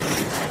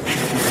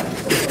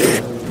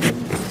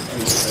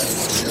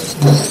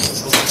Okay.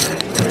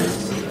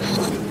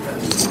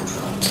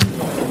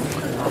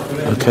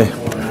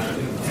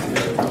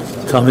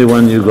 Tell me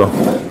when you go.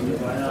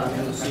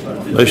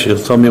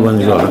 Moshe, tell me when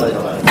you go.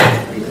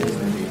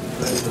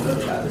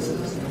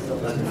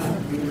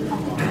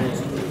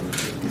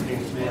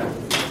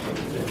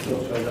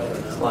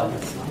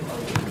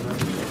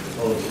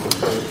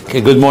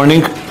 Okay, good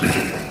morning.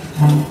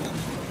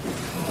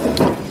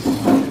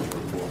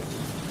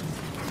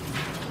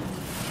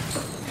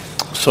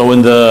 So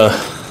in the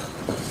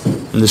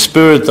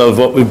spirit of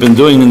what we've been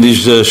doing in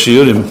these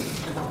shiurim,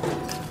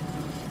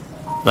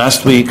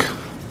 last week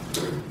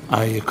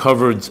I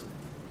covered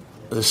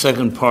the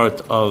second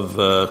part of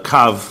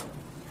Kav.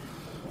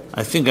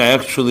 I think I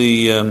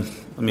actually,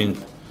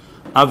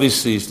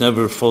 obviously it's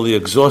never fully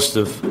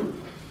exhaustive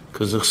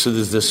because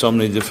there's so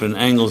many different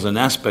angles and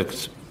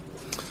aspects.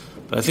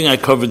 But I think I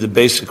covered the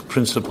basic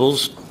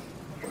principles.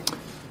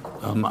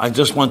 I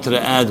just wanted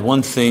to add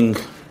one thing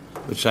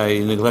which I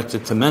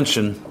neglected to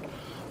mention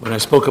when I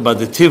spoke about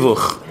the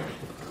tivuch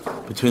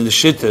between the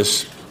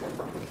shittas,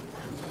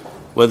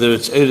 whether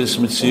it's Eres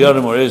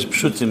Mitziyarim or Eres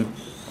Pshutim.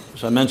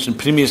 So I mentioned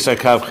Primi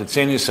Sakav,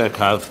 Chitzeni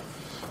Sakav.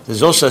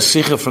 There's also a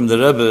sikha from the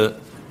Rebbe,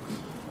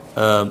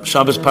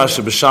 Shabbos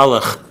Pasha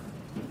B'Shalach,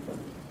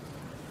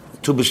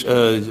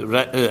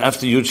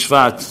 after Yud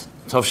Shvat,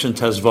 Tovshin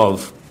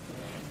Tezvov,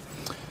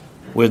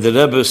 where the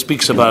Rebbe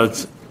speaks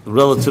about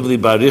relatively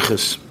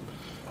barichas.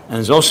 And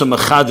there's also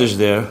Machadish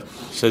there,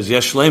 says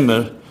Yesh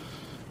Leimer,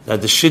 that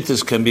the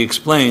shittas can be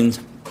explained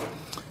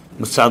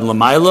Mitzad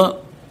Lamaila,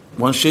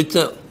 one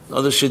shitta, the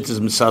other shitta is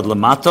Mitzad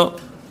Lamato,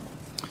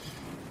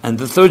 and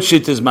the third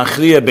shitta is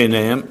Machriya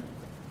Beineim,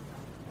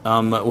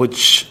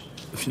 which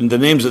in the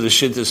names of the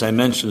shittas I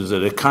mentioned is the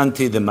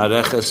Rekanti, the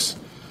Mareches,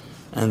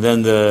 and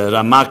then the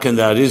Ramak and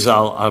the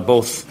Arizal are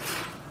both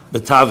the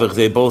Tavich,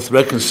 they both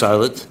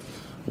reconcile it,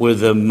 where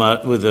the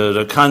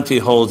Rekanti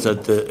holds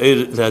that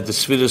the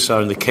Sfiras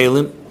are in the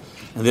Kalim,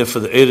 and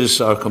therefore the Eris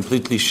are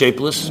completely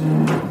shapeless.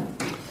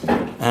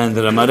 And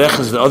the Ramarech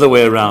is the other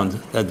way around,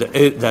 that the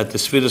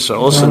Sfiras are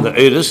also in the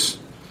Eris.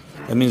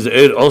 That means the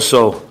Eir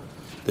also,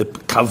 the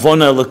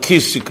Kavona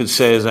Lakis, you could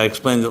say, as I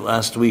explained it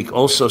last week,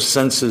 also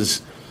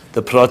senses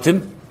the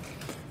Pratim.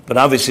 But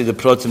obviously the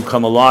Pratim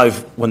come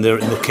alive when they're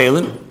in the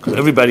Kalim, because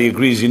everybody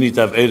agrees you need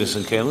to have Eris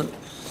and Kalim.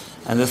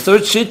 And the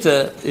third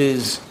Shita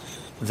is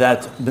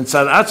that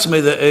Mitzad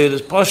Atzmei, the Eir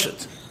is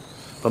Poshet.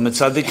 But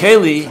Mitzad the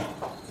Keli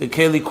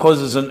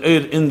causes an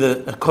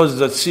Eir causes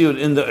a Tziyur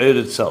in the Eir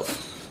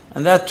itself.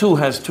 And that too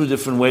has two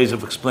different ways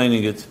of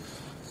explaining it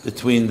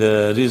between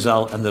the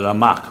Rizal and the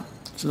Ramak.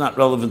 It's not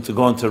relevant to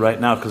go into right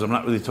now because I'm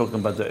not really talking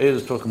about the Eir,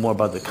 I'm talking more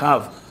about the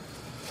Kav.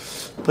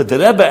 But the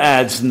Rebbe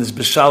adds in this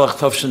B'Shalach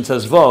Tovshin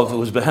Tezvov, it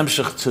was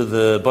Behemshech to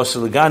the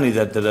Basiligani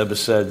that the Rebbe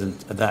said in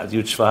that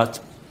Yud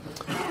Shvat,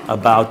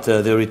 about,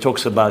 there he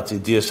talks about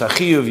Yidiyas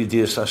Achiyuv,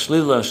 Yidiyas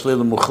Ashlila, and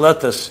Shlila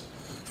Muchletas,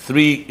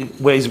 three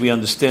ways we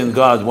understand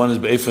God. One is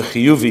Be'efer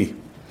Chiyuvi,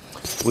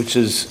 which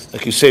is,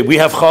 like you say, we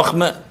have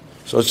Chochmah,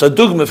 so it's a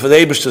dugma for the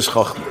Eibishter's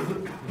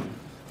Chochmah.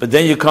 But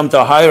then you come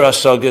to a higher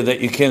asaga that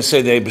you can't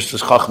say the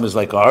Eibishter's Chochmah is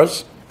like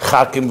ours.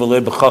 Chakim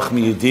v'lei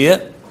b'chochmah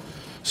Yidiyah.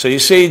 So you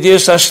say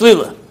Yidiyas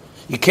Ashlila.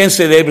 You can't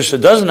say the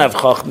Eibishter doesn't have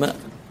Chochmah.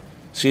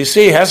 So you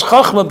say he has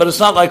Chochmah, but it's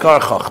not like our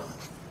Chochmah.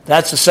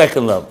 That's the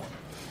second level.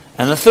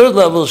 And the third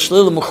level is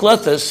Shlila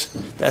Muchletas,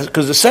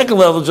 because the second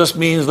level just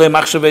means Le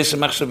Machshavei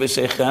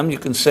Echem. You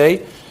can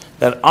say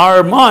that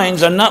our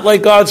minds are not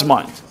like God's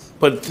mind,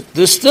 but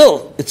it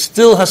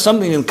still has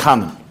something in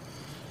common.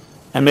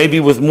 And maybe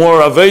with more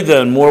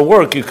Aveda and more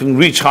work, you can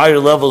reach higher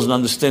levels in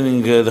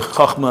understanding the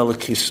Chachma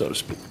Lakis, so to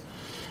speak.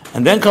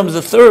 And then comes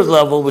the third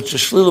level, which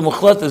is Shlila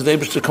Muchletas, they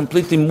are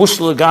completely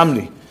Mushla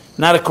Gamli.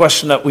 Not a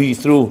question that we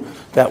threw,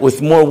 that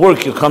with more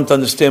work you'll come to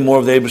understand more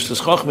of the Eibishter's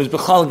Chachma. It's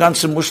B'chal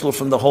Gansim Mushla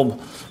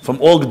from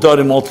all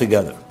Gedarim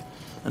altogether.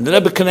 And the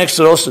Rebbe connects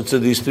it also to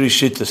these three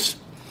Shittas.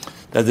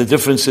 That the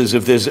difference is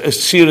if there's a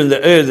Sir in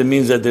the air, that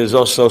means that there's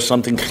also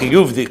something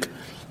Chiyuvdik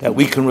that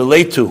we can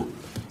relate to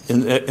in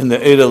the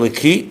Eir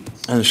Eliki.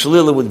 And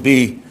Shalila would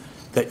be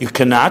that you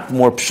cannot,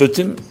 more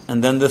Pshutim.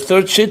 And then the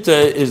third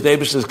Shitta is the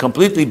Eibishter is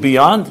completely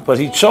beyond, but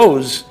he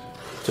chose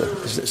to.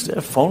 Is there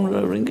a phone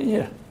ringing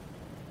here?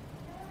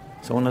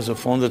 Someone has a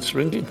phone that's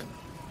ringing?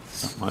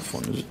 Not my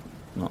phone, is it?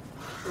 No.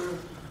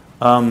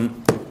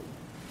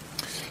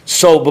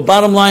 So the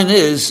bottom line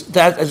is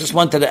that I just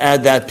wanted to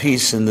add that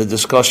piece in the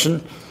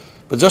discussion.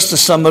 But just to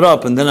sum it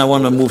up, and then I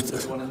want to move to...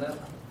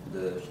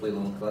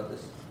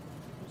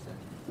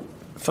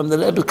 From the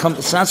Rebbe,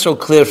 it's not so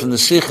clear from the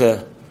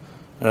Sikha.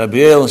 Rabbi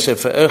Yael and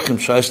Sefer Erchim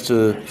tries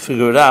to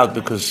figure it out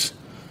because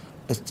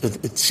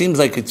it seems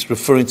like it's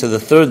referring to the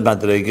third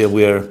Madrega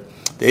where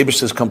the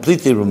Eibishter is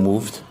completely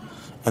removed,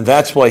 and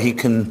that's why he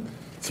can,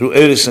 through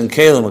Eris and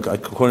Kalim,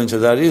 according to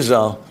that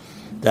Arizal,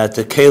 that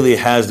the Kali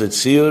has the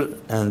Tzir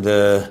and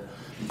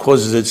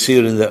causes the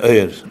Tzir in the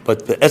Eir.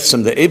 But the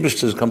Etzem, the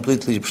Eibishter, is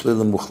completely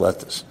Shlila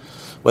Muchletas.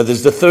 Whether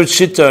it's the third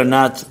Shitta or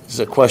not is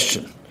a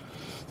question.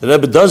 The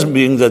Rebbe does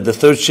mean that the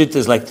third Shitta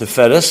is like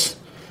Teferes.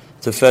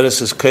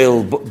 Teferes is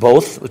Kail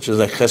both, which is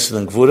like Chesed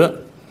and Gvura.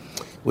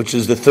 which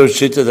is the third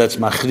shita, that's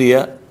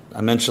machriya.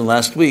 I mentioned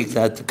last week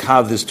that the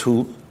kav is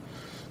two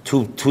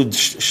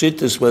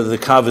shittas, whether the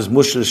kav is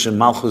mushrish and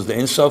malchus the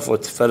insof or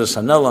tiferes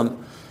hanelam,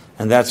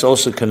 and that's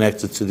also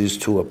connected to these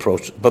two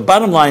approaches. But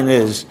bottom line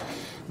is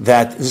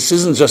that this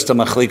isn't just a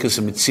machlikas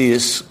and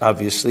mitzias,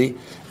 obviously,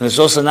 and it's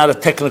also not a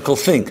technical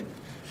thing.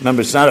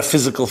 Remember, it's not a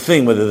physical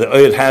thing, whether the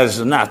oid has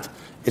or not.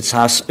 It's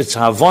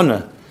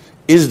havona.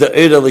 Is the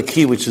oid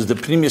aliki, which is the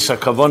primus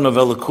hakavona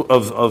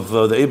of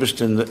the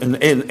Eibishter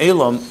in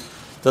Elam,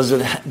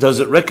 does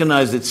it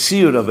recognize the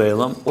tziyur of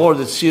Elam, or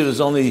the tziyur is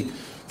only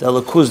the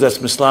alakuz that's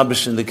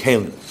mislabish in the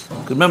kelim?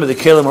 Because remember, the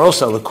kelim are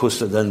also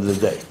alakuz at the end of the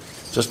day.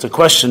 Just a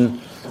question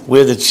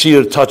where the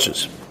tziyur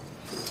touches.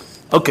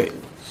 Okay,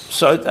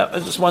 so I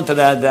just wanted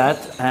to add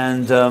that,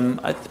 and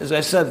as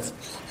I said,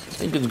 I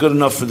think it's good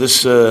enough for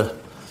this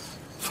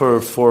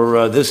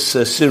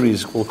this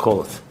series, we'll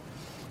call it.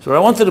 So what I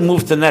wanted to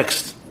move to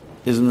next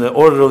is in the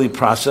orderly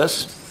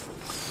process.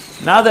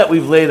 Now that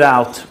we've laid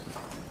out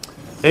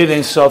Eid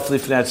Ein Sof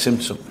Lifnei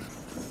Tzimtzum,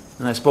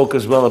 and I spoke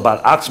as well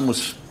about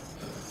Atzmus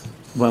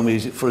when we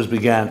first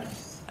began,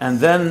 and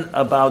then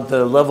about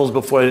the levels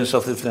before Eid Ein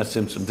Sof Lifnei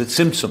Tzimtzum, the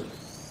Tzimtzum.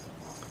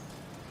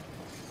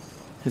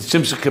 It's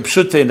Tzimtzum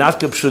Kepshute, not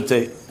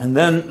Kepshute, and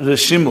then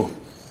Reshimu,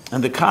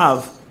 and the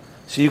Kav.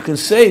 So you can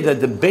say that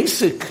the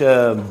basic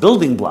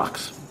building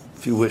blocks,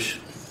 if you wish,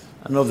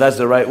 I don't know if that's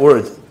the right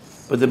word,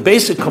 but the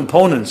basic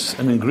components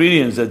and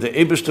ingredients that the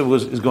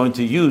Eibishter is going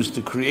to use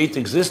to create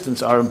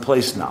existence are in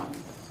place now.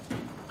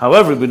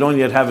 However, we don't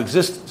yet have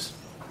existence.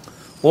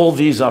 All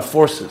these are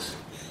forces.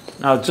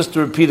 Now, just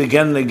to repeat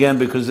again and again,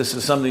 because this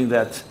is something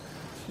that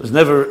was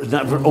never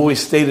always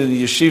stated in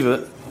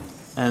yeshiva,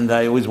 and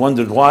I always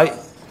wondered why.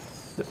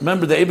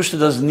 Remember, the Eibishter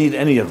doesn't need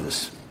any of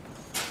this.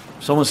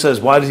 Someone says,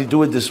 why did he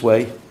do it this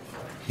way?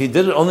 He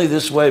did it only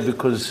this way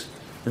because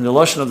in the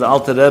Lashon of the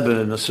Alter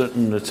Rebbe, and a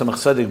certain Tzemach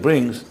Tzedek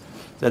brings,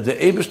 that the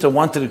Eibishter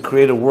wanted to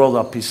create a world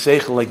of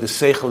Piseichel like the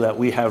Seichel that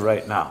we have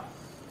right now.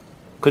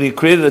 Could he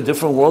create a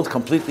different world,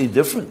 completely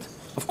different?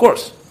 Of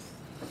course.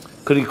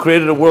 Could he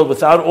create a world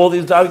without all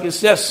these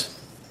dargis? Yes.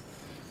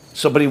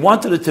 So, but he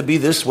wanted it to be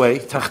this way,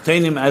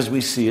 Tachtenim as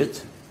we see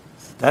it.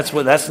 That's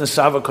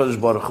Nesava Kodesh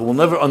Baruch Hu. We'll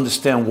never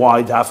understand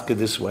why Dafka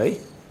this way,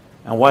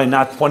 and why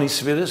not 20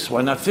 Sfiris,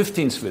 why not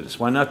 15 Sfiris,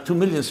 why not 2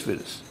 million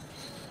Sfiris?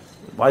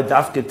 Why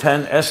Dafka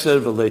 10,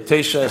 Eser, V'lei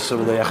Tesha, Eser,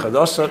 V'lei Echad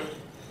Osar?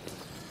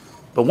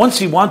 But once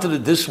he wanted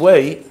it this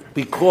way,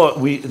 because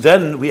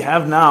we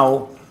have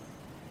now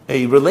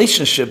a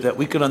relationship that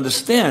we can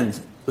understand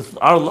with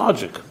our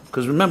logic.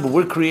 Because remember,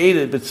 we're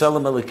created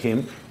B'Tselem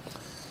Elokim,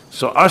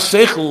 so our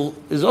Seichel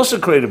is also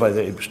created by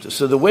the Eibishter.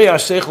 So the way our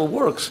Seichel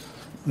works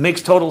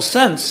makes total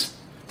sense.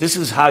 This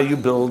is how you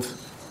build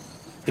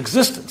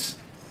existence.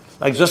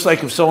 Just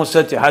like if someone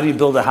said to you, how do you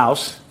build a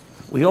house?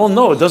 We all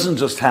know it doesn't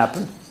just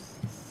happen.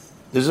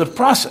 There's a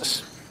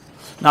process.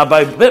 Now,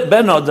 by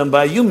Ben Adam,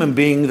 by a human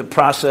being, the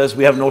process,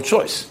 we have no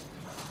choice.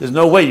 There's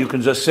no way you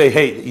can just say,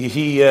 hey,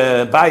 he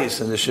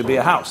buys and there should be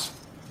a house.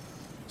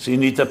 So you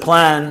need to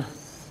plan,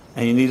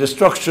 and you need a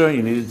structure,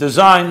 you need a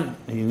design,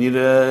 and you need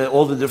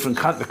all the different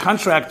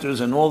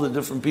contractors and all the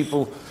different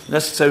people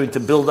necessary to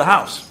build a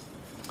house.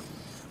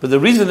 But the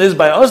reason is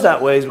by us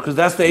that way is because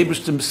that's the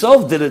Eibishter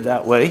himself did it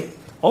that way,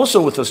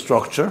 also with a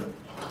structure,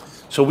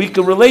 so we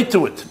can relate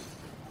to it.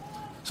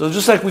 So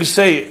just like we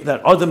say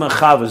that Adam and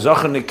Chava,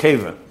 Zachar and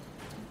Nekeva,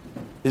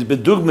 is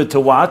bedugma to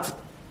what?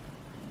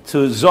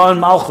 To Zohar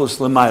Malchus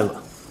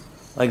Lemaila.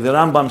 Like the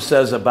Rambam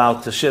says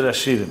about the Shir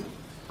HaShirim.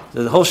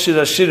 The whole Shir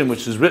HaShirim,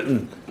 which is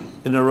written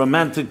in a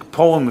romantic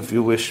poem, if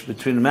you wish,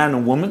 between a man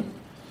and woman,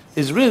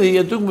 is really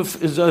a dugma,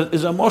 is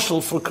a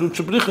moshel for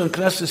Kruchabricha and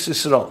Knesset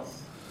Yisrael.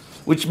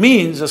 Which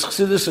means, as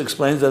Chassidus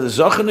explains, that the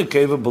Zachar and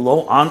Nekeva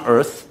below on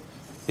earth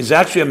is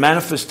actually a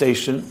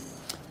manifestation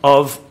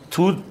of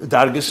two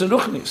dargis and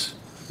ruchnis.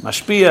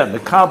 Mashpia,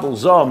 Mekabel,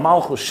 Zohar,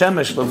 Malchus,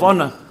 Shemesh,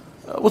 Levona,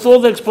 with all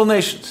the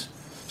explanations.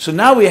 So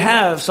now we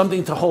have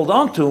something to hold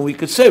on to, and we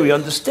could say we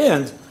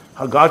understand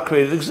how God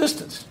created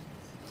existence.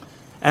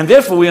 And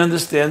therefore we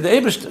understand the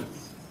Eibishter.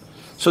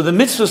 So the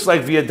mitzvahs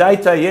like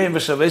V'yadaita yem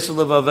v'shavesa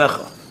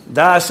levavecha,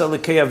 da'as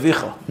alekei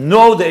avicha,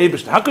 know the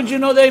Eibishter. How could you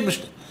know the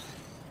Eibishter?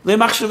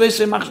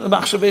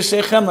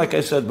 Le'machshavei like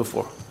I said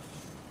before.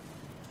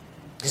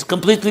 He's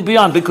completely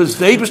beyond, because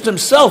the Eibishter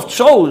himself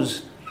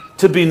chose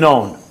to be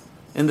known.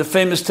 In the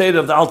famous state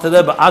of the Alter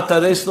Rebbe,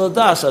 Atares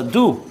Ladas,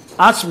 Adu,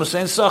 Atzmus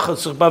Ein Sachat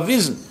Sich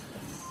Bavizin.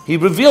 He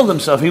revealed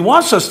himself. He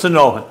wants us to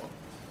know him.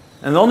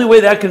 And the only way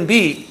that can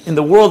be in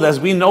the world as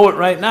we know it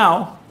right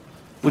now,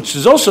 which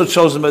is also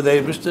chosen by the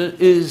Eibishter,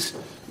 is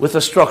with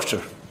a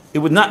structure. It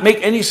would not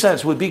make any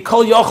sense. It would be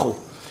Kol Yochel.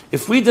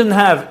 If we didn't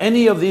have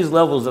any of these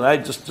levels that I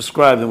just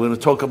described, and we're going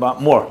to talk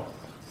about more,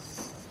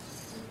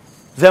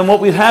 then what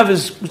we'd have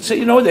is, we'd say,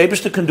 the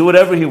Eibishter can do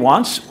whatever he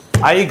wants.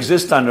 I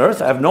exist on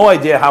earth. I have no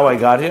idea how I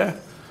got here.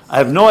 I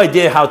have no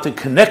idea how to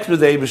connect with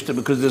the Eibishter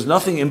because there's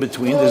nothing in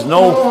between. There's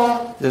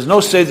no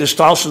Seder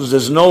Hishtalshilus.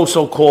 There's no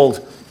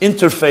so-called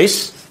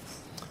interface.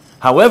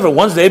 However,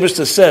 once the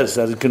Eibishter says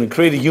that it's going to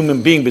create a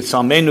human being,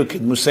 B'tzalmenu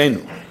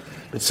Kidmusenu,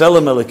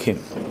 B'tzelem Elokim,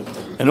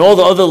 and all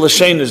the other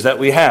lashenas that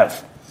we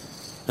have,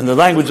 in the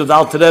language of the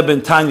Alter Rebbe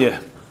in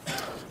Tanya,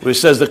 where he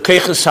says the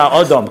keiches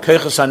ha'adam,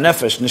 keiches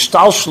ha'nefesh,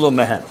 nishtalshlu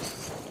mehen.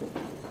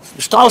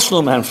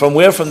 Nishtalshlu mehen, from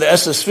where? From the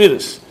Esser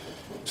Sfiris.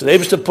 So they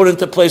able to put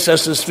into place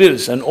Esser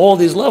Sfiris, and all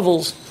these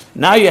levels.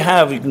 Now you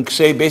can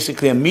say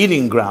basically a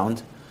meeting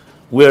ground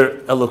where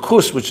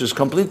Elokus, which is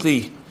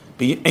completely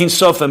Ein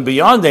Sof and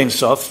beyond Ein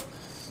Sof,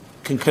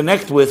 can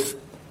connect with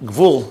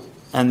Gvul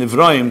and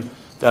Nivroim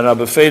that are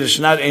befedish,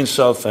 not Ein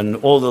Sof, and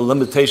all the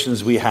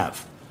limitations we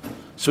have.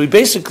 So we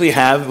basically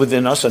have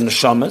within us a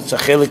neshama, it's a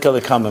chelik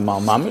elikam and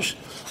mamish,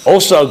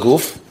 also a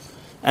guf,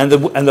 and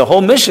the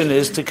whole mission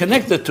is to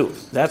connect the two.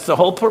 That's the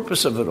whole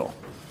purpose of it all.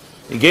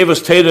 He gave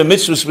us Teda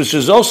mitzvahs, which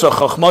is also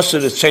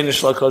chachmasir, it's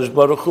cheinish l'kadosh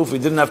baruch hu. If we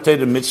didn't have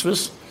Teda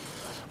mitzvahs,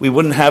 we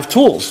wouldn't have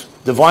tools,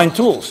 divine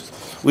tools.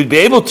 We'd be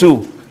able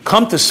to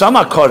come to some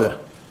akara,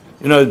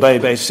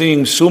 by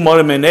seeing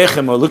Sumar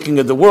Menechem or looking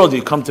at the world,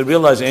 you come to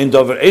realize Ein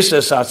Dover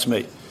Eses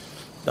Atzmei.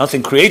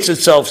 Nothing creates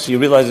itself, so you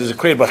realize there's a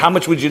creator. But how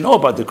much would you know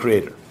about the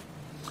creator?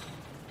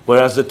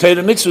 Whereas the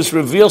Torah Mitzvahs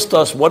reveals to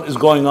us what is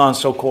going on,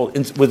 so-called,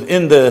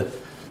 within the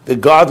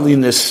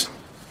godliness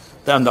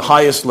on the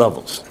highest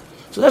levels.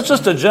 So that's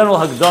just a general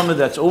Hagdamah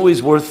that's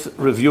always worth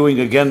reviewing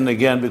again and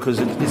again, because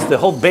it's the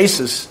whole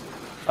basis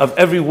of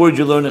every word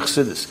you learn in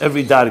Chassidus,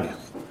 every darga.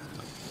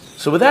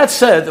 So with that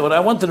said, what I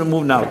wanted to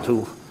move now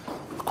to,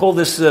 call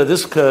this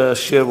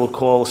shir we'll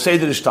call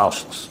Seder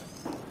Hishtalshilus.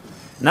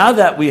 Now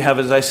that we have,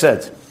 as I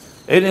said,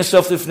 Ein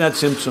Sof Lifnei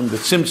Tzimtzum, the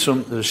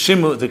Tzimtzum, the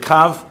Shimu, the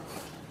Kav,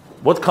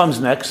 what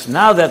comes next?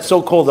 Now that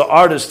so-called the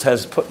artist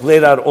has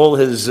laid out all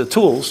his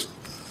tools,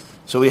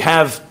 so we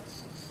have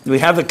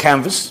the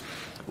canvas,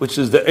 which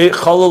is the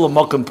Cholol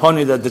Makom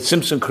Poni that the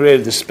Tzimtzum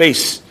created, the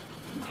space,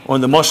 or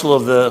in the Moshel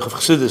of the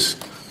Chassidus,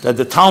 that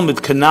the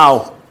Talmud can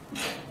now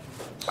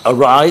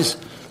arise.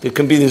 There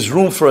can be this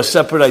room for a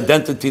separate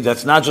identity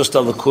that's not just a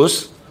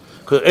lakus,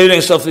 because Ein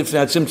Sof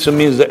Lifnei Tzimtzum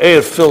means the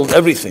air filled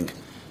everything,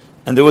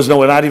 and there was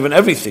not even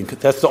everything.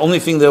 That's the only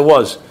thing there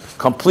was.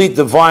 Complete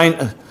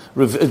divine,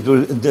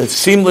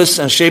 seamless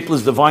and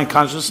shapeless divine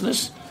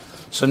consciousness.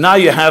 So now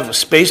you have a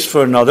space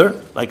for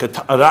another, like a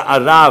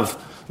Rav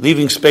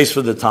leaving space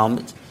for the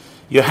Talmud.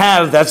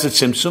 That's a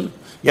Tzimtzum.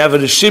 You have a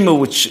Rishimu,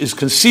 which is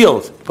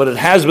concealed, but it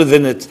has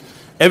within it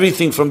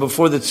everything from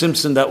before the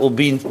Tzimtzum that will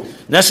be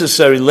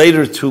necessary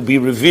later to be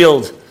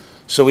revealed.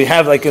 So we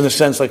have, like in a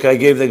sense, like I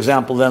gave the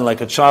example then,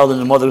 like a child in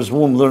the mother's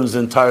womb learns the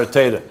entire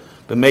Torah.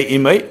 B'mei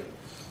imei.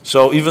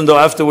 So even though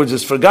afterwards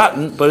it's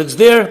forgotten, but it's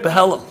there,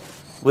 behelam,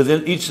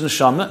 within each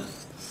neshama.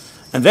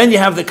 And then you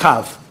have the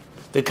kav.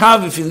 The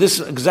kav, if in this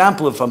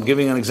example, if I'm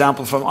giving an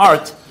example from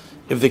art,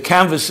 if the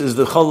canvas is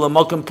the chol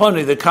l'mokem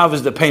poni, the kav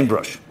is the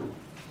paintbrush.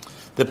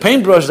 The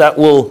paintbrush that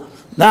will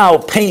now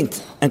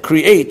paint and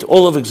create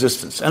all of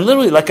existence. And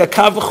literally like a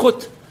kav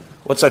chut.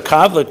 What's a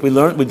kav? Like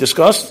we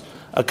discussed.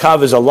 A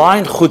kav is a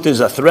line, chut is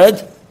a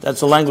thread.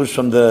 That's the language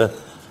from the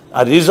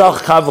Arizal,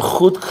 kav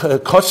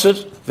chut kotzer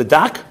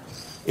v'dak.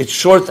 It's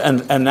short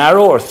and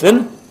narrow or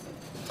thin.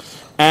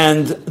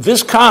 And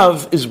this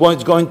kav is what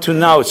it's going to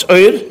now, it's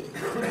oir.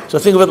 So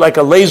think of it like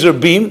a laser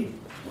beam,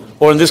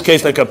 or in this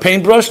case like a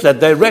paintbrush that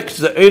directs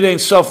the oir ein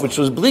sof, which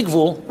was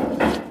bligvul,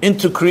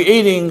 into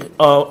creating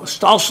a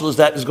shtalshilus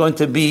that is going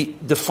to be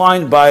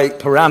defined by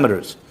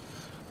parameters,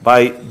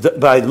 by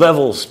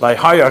levels, by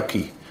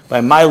hierarchy, by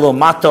milo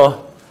mata,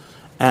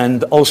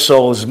 and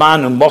also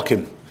zman and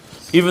mokim.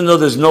 Even though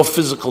there's no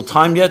physical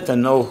time yet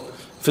and no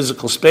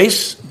physical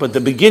space, but the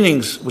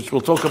beginnings, which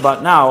we'll talk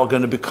about now, are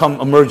going to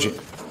become emerging.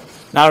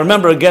 Now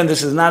remember, again,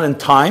 this is not in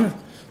time.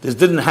 This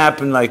didn't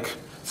happen like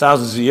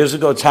thousands of years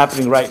ago. It's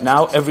happening right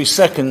now. Every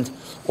second,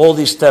 all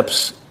these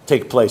steps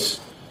take place.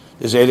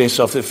 There's Ein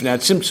Sof Lifnei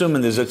Tzimtzum,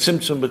 and there's a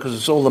Tzimtzum because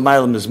it's all the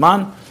Ma'alim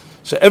Mizman.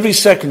 So every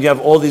second you have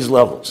all these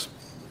levels,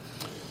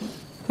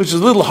 which is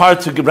a little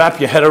hard to wrap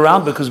your head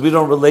around because we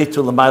don't relate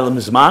to the Ma'alim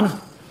Mizman,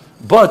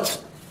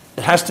 but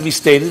it has to be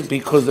stated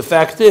because the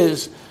fact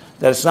is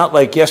that it's not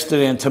like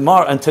yesterday and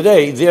tomorrow and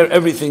today. There,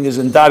 everything is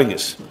in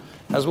dargis.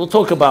 As we'll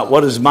talk about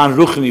what is man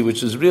ruchni,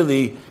 which is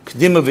really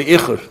kedima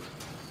ve'ichur.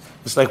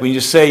 It's like when you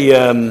say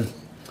ovis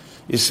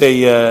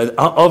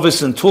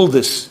and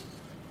tuldis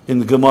in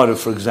the Gemara,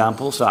 for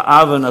example. So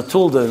av and a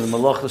tulda in the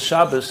Malachas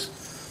Shabbos.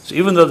 So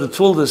even though the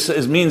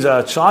tuldis means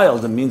a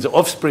child and means the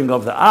offspring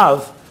of the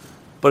av,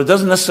 but it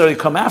doesn't necessarily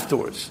come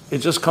afterwards. It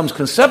just comes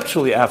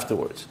conceptually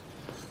afterwards.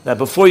 That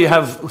before you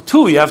have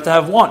two, you have to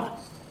have one.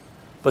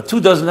 But two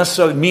doesn't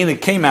necessarily mean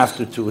it came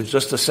after two. It's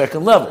just a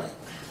second level.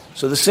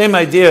 So the same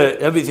idea,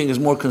 everything is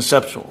more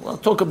conceptual. I'll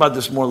talk about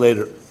this more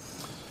later.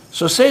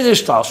 So Seder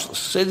Hishtalshilus.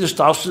 Seder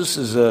Hishtalshilus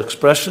is an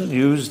expression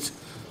used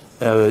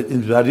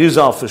in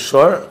Arizal for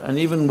sure, and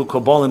even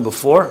Mukobolim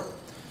before.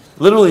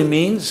 Literally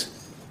means,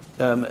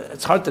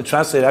 it's hard to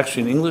translate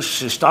actually in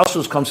English.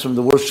 Hishtalshilus comes from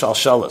the word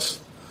shalshelis.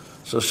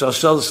 So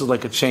shalshelis is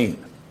like a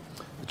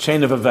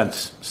chain of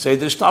events.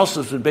 Seder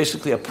Hishtalshilus is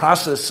basically a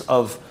process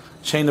of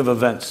chain of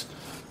events,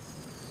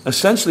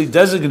 essentially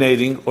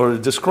designating or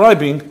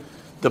describing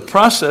the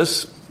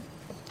process,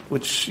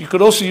 which you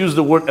could also use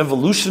the word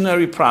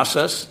evolutionary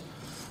process,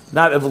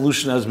 not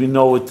evolution as we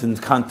know it in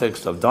the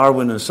context of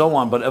Darwin and so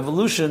on, but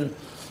evolution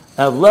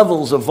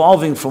levels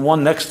evolving from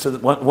one next to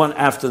one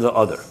after the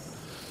other.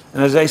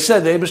 And as I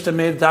said, the Eibishter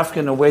made dafka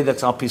in a way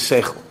that's al pi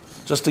seichel.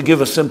 Just to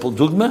give a simple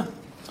dugma,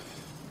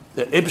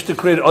 the Eibishter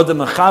created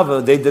Adam and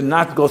Chava, they did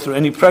not go through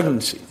any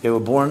pregnancy. They were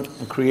born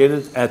and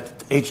created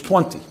at age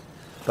 20.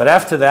 But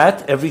after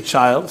that, every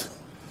child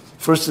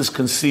first is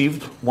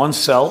conceived, one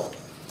cell.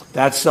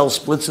 That cell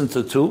splits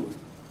into two,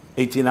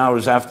 18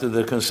 hours after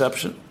the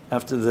conception.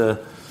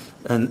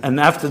 And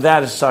after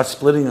that, it starts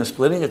splitting and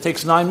splitting. It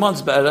takes 9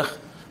 months, Berech,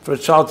 for a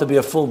child to be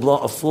a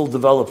full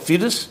developed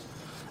fetus,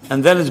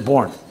 and then it's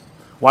born.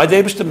 Why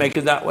did Eibishter make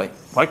it that way?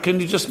 Why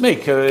couldn't you just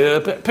make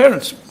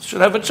parents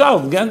should have a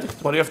child again?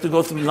 Why do you have to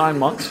go through 9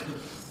 months?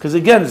 Because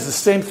again, it's the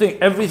same thing.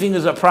 Everything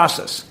is a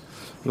process.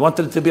 You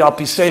wanted it to be al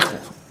pi seichel,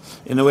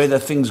 in a way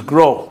that things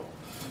grow.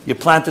 You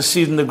plant a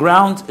seed in the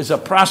ground, it's a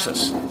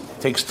process.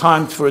 It takes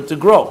time for it to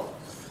grow.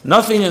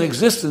 Nothing in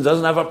existence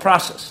doesn't have a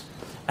process.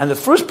 And the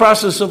first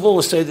process of all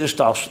is Seder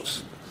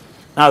Hishtalshilus.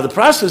 Now, the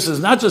process is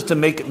not just to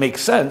make it make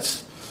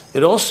sense,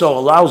 it also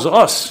allows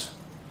us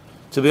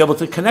to be able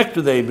to connect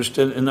with the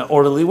Eibishter in an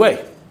orderly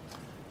way.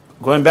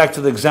 Going back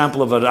to the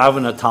example of a Rav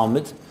and a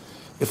Talmud,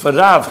 if a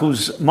Rav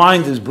whose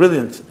mind is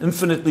brilliant,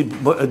 infinitely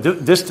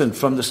distant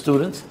from the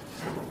student,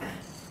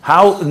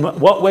 in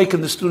what way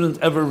can the student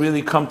ever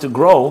really come to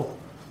grow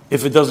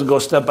if it doesn't go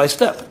step by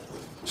step?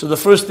 So the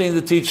first thing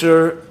the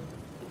teacher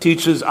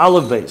teaches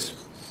Aleph Beis,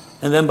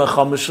 and then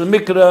B'chamesh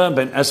L'Mikra,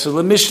 Ben Eser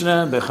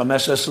L'Mishnah,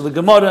 B'chamesh Eser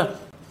L'Gemara.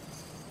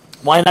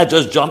 Why not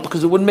just jump?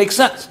 Because it wouldn't make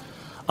sense.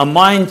 A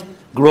mind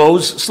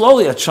grows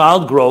slowly. A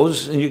child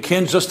grows, and you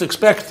can't just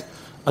expect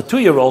a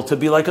 2-year-old to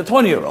be like a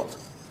 20-year-old.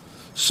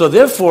 So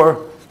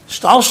therefore,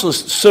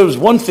 Hishtalshilus serves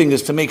one thing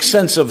is to make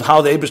sense of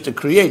how the Eibishter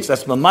creates.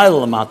 That's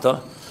Mamayla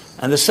Lamata.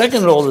 And the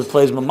second role it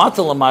plays,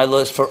 Mamata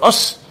Lamayla, is for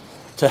us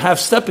to have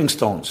stepping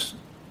stones,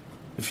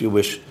 if you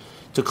wish,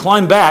 to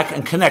climb back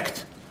and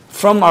connect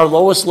from our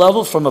lowest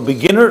level, from a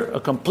beginner, a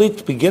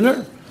complete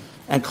beginner,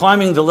 and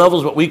climbing the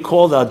levels, what we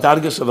call the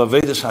Dargas of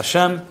Avedis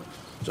Hashem,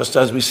 just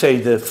as we say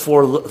the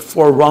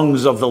four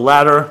rungs of the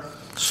ladder,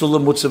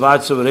 Sulam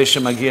Mutzavatz of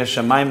Resha Magia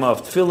Shemaima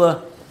of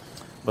Tefillah,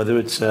 whether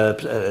it's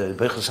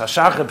Bechus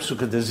HaShachar,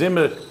 Psukkah de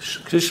Zimmer,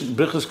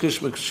 Bechus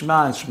Kishma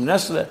Shema, and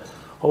Shmonesre,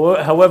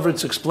 however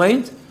it's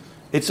explained,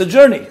 it's a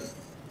journey.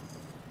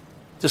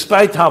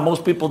 Despite how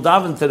most people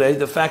daven today,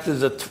 the fact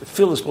is that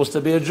Tefillah is supposed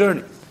to be a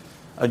journey.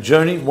 A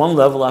journey, one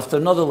level after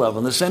another level.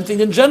 And the same thing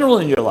in general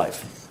in your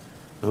life.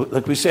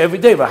 Like we say every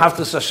day,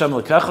 V'haftas Hashem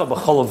l'kecha,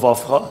 b'chol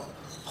avavcha,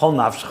 b'chol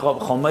nafshecha,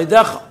 b'chol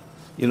meidecha.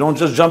 You don't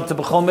just jump to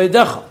b'chol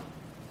meidecha.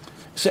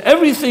 So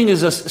everything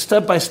is a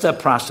step-by-step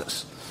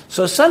process.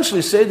 So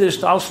essentially, Seder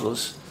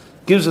Hishtalshilus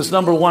gives us,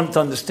 number one,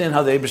 to understand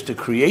how the Eibishter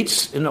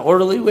creates in an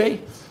orderly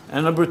way,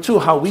 and number two,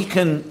 how we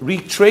can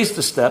retrace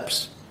the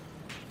steps,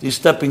 these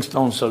stepping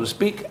stones, so to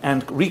speak,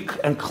 and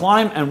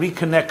climb and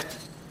reconnect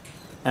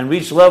and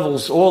reach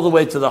levels all the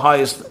way to the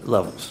highest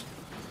levels.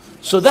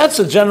 So that's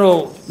a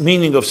general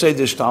meaning of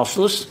Seder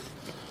Hishtalshilus.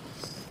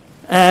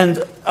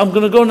 And I'm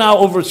going to go now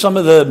over some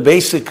of the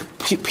basic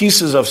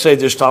pieces of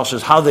Seder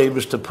Hishtalshilus, how they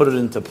wish to put it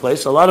into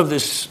place. A lot of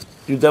this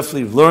you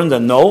definitely learned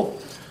and know,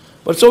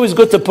 but it's always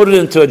good to put it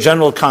into a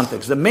general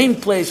context. The main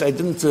place, I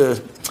didn't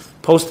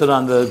post it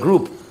on the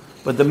group,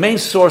 but the main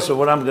source of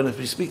what I'm going to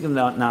be speaking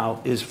about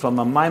now is from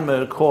a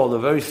Maimer called, a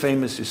very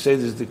famous, you say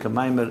this is the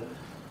Maimer,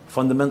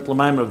 fundamental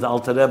Maimer of the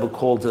Alter Rebbe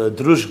called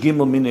Drush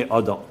Gimel Mine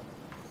Adam.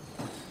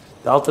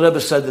 The Alter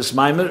Rebbe said this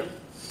Maimer,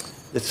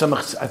 I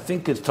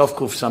think it's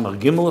Tovkuf Samach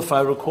Gimel, if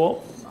I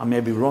recall. I may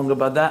be wrong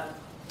about that.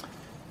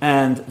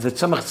 And the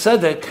Tzemach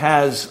Tzedek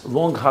has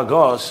long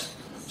Hagos,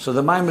 so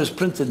the Maimer is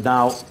printed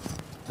now,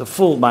 the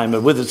full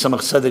Maimer with the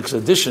Tzemach Tzedek's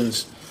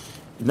additions.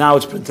 Now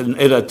it's printed in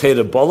Eira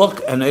Teira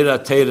Bolok and Eira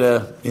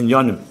Teira in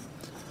Yonim.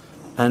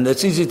 And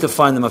it's easy to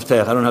find the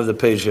Mafteach. I don't have the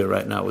page here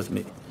right now with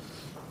me.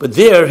 But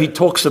there he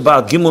talks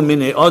about Gimel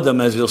Minei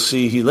Adam, as you'll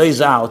see. He lays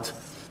out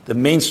the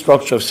main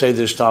structure of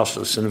Seder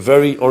Hishtalshilus in a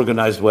very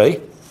organized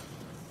way.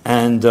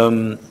 And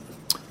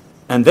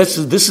this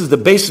is the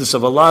basis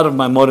of a lot of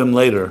my Morim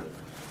later.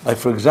 Like,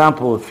 for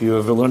example, if you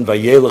ever learn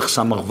Vayelech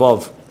Samach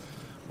Vav,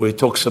 where he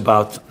talks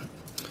about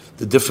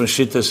the different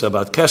shittas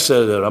about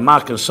Keser, the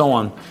Ramak, and so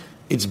on,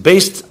 it's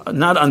based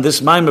not on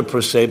this Maimer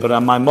per se, but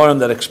on my Morim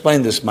that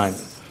explain this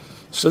Maimer.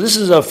 So this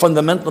is a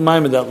fundamental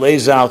Maimer that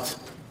lays out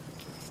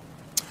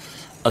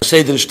a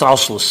Seder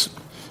Hishtalshilus.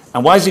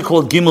 And why is he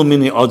called Gimel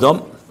Mini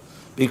Adam?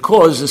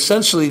 Because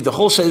essentially the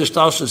whole Seder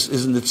Hishtalshilus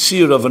is in the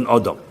tzir of an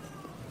Adam.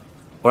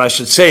 Or I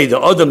should say the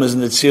Adam is in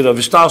the tzir of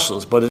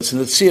Hishtalshilus, but it's in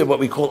the tzir what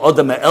we call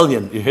Adam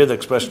Ha'elyon. You hear the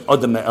expression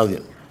Adam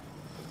Ha'elyon.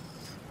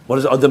 What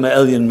does Adam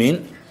Ha'elyon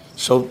mean?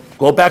 So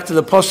go back to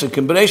the Pasuk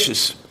in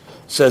Bereshis. It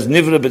says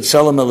Nivra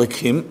B'Tselem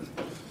Elikim,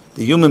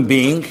 the human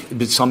being,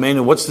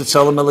 B'Tselmenu. What's the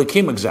Tselem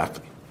Elikim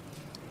exactly?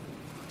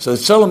 So the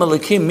Tselem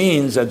Elikim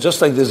means that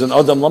just like there's an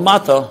Adam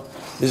Lamata,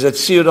 there's a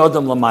Tzir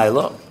Adam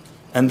Lamayla,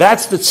 and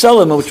that's the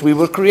Tselem in which we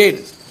were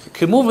created.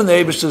 Kimuv in the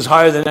Eibush is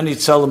higher than any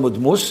Tselem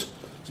Udmus.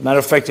 There's a matter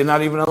of fact, you're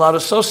not even allowed to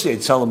associate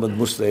Tzelem with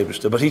Musa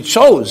Eibishter. But he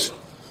chose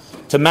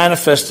to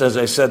manifest, as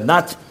I said,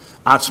 not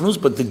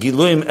Atzmus, but the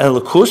Giluim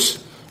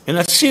Elikus in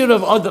a Tzir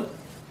of Adam.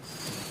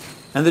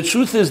 And the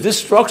truth is, this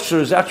structure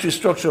is actually a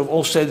structure of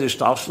all Seder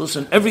Hishtalshilus,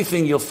 and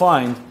everything you'll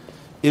find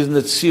is in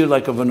the Tzir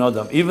like of an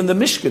Adam. Even the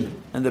Mishkan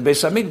and the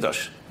Beis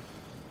HaMikdash.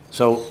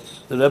 So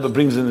the Rebbe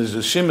brings in his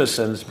Rishimus,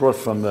 and it's brought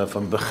from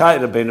Bechai,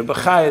 Rabbeinu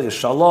Bechai, the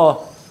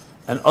Shalah,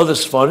 and other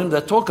Sfarim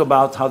that talk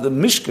about how the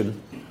Mishkan,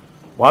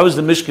 why was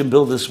the Mishkan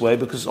built this way?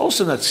 Because it's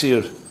also not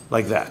Tzir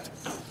like that.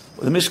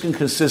 Well, the Mishkan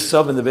consists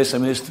of, in the Beis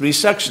HaMikdash, 3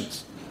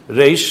 sections.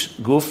 Reish,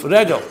 Guf,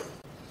 Regel.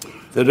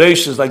 The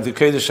Reish is like the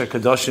Kodesh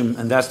HaKadoshim,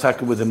 and that's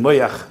talking with the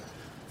Moyach.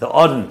 The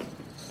Aron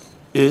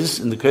is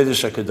in the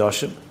Kodesh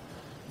HaKadoshim.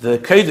 The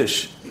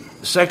Kodesh,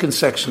 the second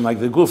section, like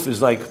the Guf,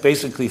 is like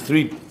basically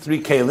three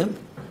Kalim,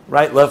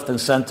 right, left, and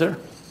center.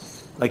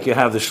 Like you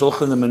have the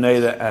Shulchan, the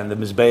Menorah, and the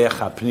Mizbeach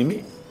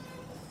HaPnimi,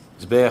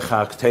 Mizbeach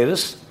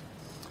HaKteris.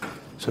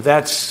 So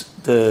that's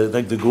the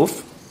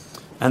Guf.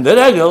 And the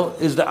Regel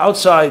is the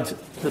outside,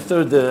 the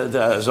third,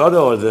 the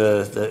Azara, or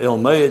the Il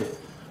Moed,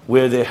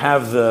 where they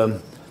have the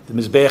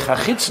Mizbeach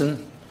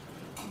HaChitzon,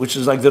 which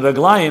is like the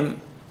Reglaim,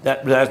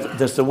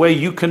 that's the way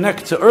you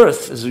connect to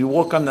earth, as you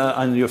walk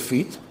on your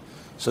feet.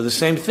 So the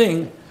same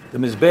thing, the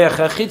Mizbeach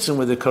HaChitzon,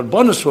 where the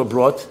Karbonos were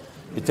brought,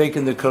 you're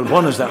taking the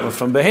Karbonos that were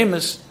from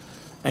Behemoths,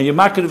 and you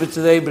market it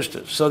to the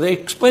Eibishter. So they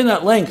explain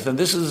at length, and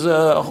this is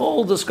a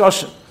whole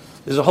discussion.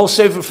 There's a whole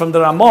sefer from the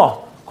Ramah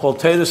called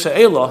Teres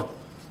Ha'elah,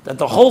 that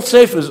the whole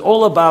sefer is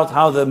all about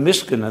how the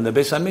Mishkan and the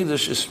Beis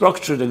HaMikdash is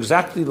structured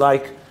exactly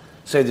like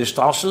Seder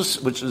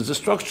Hishtalshilus, which is the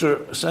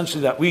structure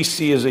essentially that we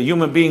see as a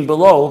human being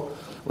below,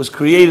 was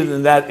created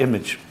in that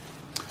image.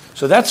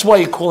 So that's why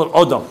you call it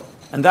Odom.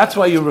 And that's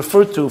why you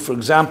refer to, for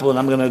example, and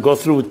I'm going to go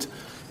through it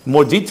in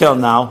more detail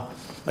now,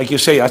 like you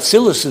say,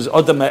 Atzilus is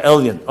Odom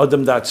Ha'elyon,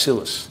 Odom da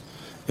Atzilus.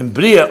 In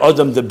Bria,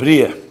 Odom de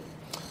Bria,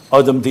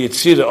 Odom de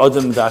Yitzira,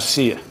 Odom da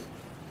Asiya.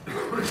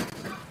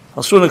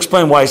 I'll soon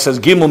explain why it says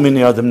Gimel Mini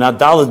Odom, not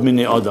Daled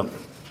Mini Odom.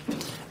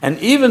 And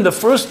even the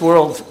first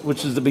world,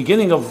 which is the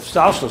beginning of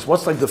Hishtalshilus,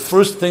 what's like the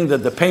first thing that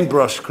the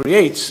paintbrush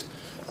creates,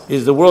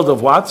 is the world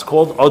of what's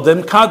called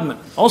Odom Kadmon.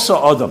 Also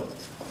Odom.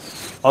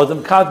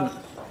 Odom Kadmon.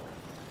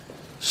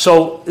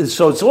 So it's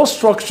all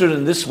structured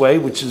in this way,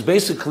 which is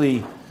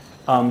basically,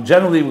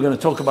 generally we're going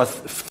to talk about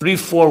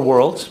 3-4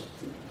 worlds.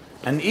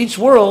 And each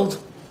world,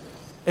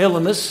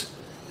 Elamis,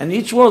 and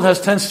each world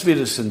has 10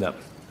 Sfiris in them.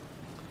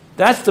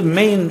 That's the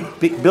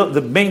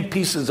main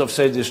pieces of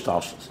Seder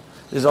Hishtalshilus.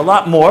 There's a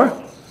lot more.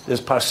 There's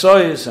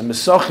Parsois and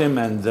Mesachim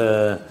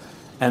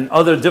and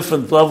other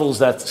different levels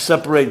that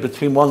separate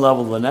between one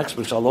level and the next,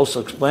 which I'll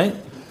also explain.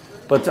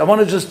 But I want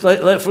to just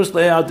first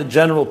lay out the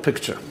general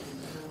picture.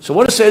 So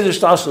what does Seder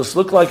Hishtalshilus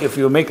look like if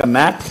you make a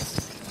map?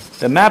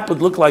 The map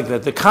would look like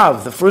that. The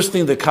Kav, the first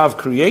thing the Kav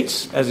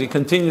creates, as he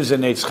continues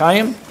in Eitz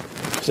Chaim,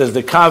 says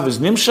the Kav is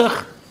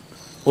Nimshach,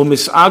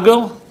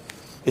 Umisagel,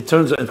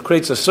 it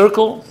creates a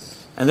circle,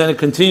 and then it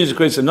continues, it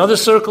creates another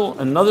circle,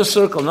 10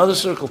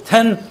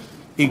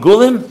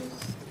 Igulim,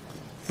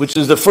 which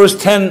is the first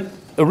 10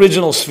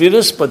 original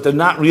Sfiris, but they're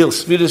not real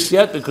Sfiris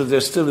yet because they're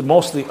still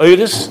mostly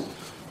Oiris.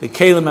 The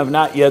Kalim have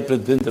not yet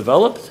been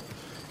developed.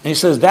 And he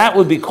says that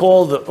would be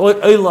called the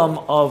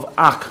Olam of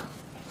Ak,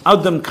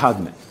 Adam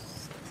Kadmon.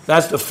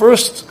 That's the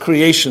first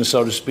creation,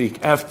 so to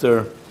speak,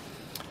 after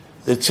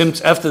the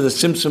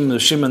Tzimtzum, the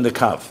Shim, and the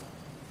Kav.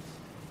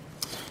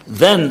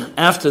 Then,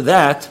 after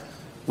that,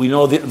 we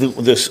know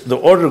the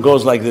order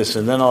goes like this,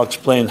 and then I'll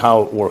explain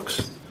how it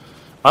works.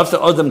 After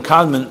Adam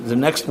Kadmon, the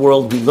next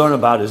world we learn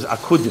about is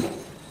Akudim.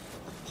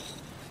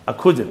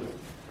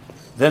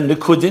 Then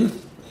Nikudim,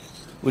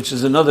 which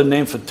is another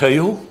name for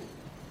Tohu.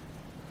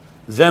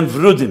 Then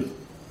Vrudim.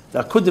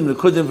 The Akudim,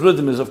 Nikudim,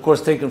 Vrudim is of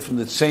course taken from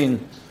the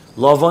same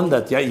Lavan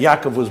that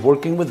Yaakov was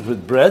working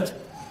with bread.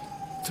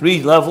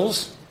 3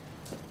 levels.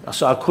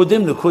 So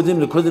Akudim,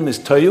 Nikudim is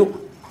Tohu,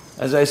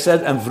 as I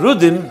said, and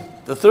Vrudim,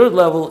 the 3rd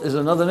level, is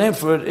another name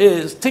for it,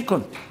 is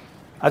Tikkun,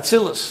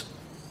 Atzilus.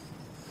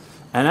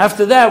 And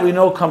after that, we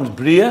know comes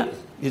Bria,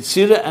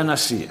 Yitzira, and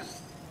Asiya.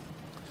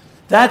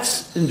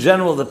 That's, in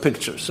general, the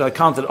picture. So I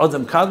counted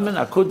Adam Kadmon,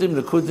 Akudim,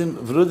 Nikudim,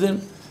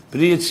 Vrudim,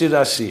 Bria,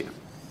 Yitzira, Asiya.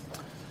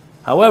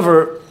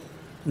 However,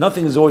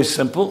 nothing is always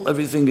simple.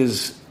 Everything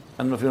is,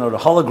 I don't know if you know what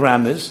a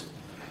hologram is.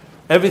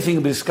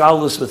 Everything is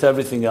scaleless with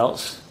everything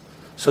else.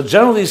 So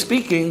generally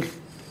speaking,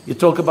 you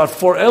talk about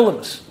 4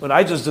 elements. What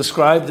I just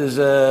described is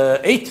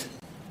 8.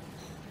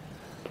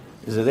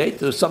 Is it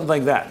 8? Or something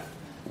like that.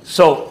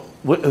 So,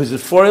 is it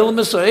 4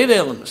 elements or 8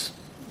 elements?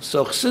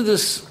 So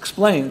Chassidus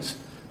explains,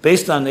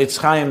 based on Eitz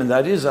Chaim and the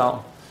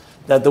Arizal,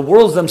 that the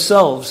worlds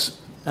themselves,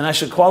 and I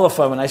should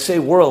qualify, when I say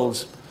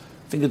worlds,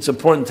 I think it's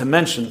important to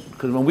mention,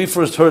 because when we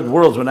first heard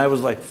worlds, when I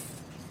was like,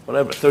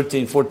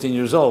 13, 14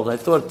 years old, I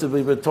thought that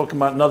we were talking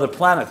about other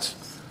planets.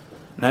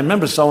 And I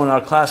remember someone in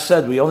our class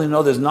said, we only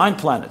know there's 9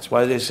 planets.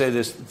 Why do they say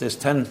there's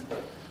 10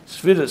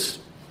 spheres?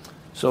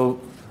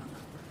 So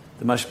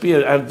the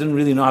Mashpia, I didn't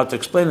really know how to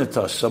explain it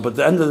to us. So, but at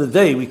the end of the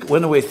day, we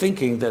went away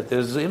thinking that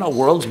there's,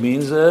 worlds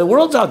means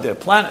worlds out there,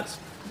 planets.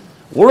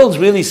 Worlds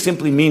really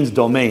simply means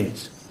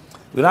domains.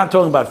 We're not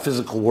talking about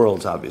physical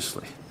worlds,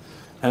 obviously.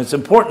 And it's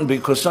important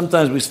because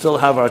sometimes we still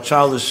have our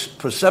childish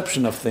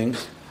perception of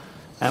things,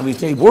 and we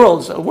think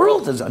worlds, a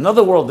world is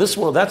another world, this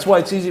world. That's why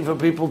it's easy for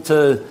people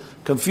to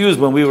confuse.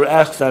 When we were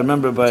asked, I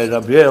remember by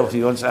Rabbi,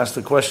 he once asked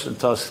a question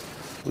to us.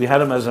 We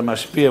had him as a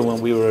mashpia when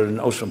we were in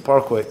Ocean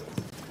Parkway.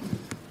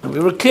 And we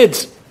were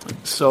kids.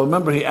 So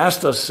remember, he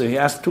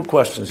asked two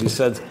questions. He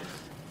said,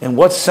 in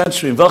what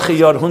century, in welche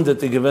Jahrhundert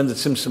given the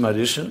Tzimtzum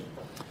Arishan?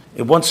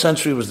 In what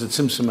century was the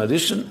Tzimtzum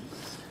Arishan?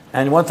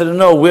 And he wanted to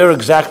know where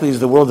exactly is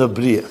the world of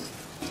Bria.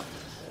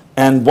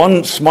 And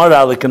one smart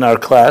aleck in our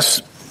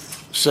class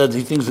said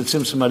he thinks that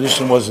Tzimtzum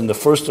Arishan was in the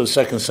 1st or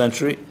 2nd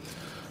century,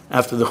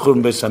 after the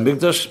Churban Beis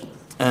HaMikdash,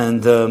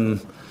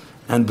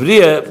 and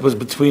Bria was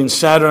between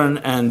Saturn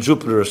and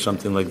Jupiter or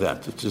something like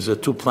that, which is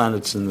two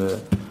planets in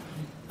the...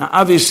 Now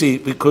obviously,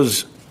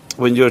 because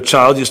when you're a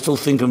child, you're still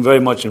thinking very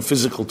much in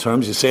physical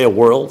terms. You say a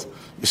world,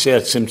 you say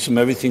a tzimtzum,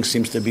 everything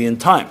seems to be in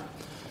time.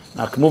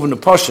 Now, moving to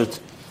Pashut,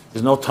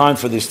 there's no time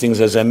for these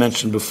things, as I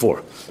mentioned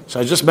before. So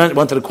I just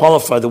wanted to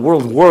qualify the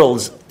word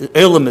worlds.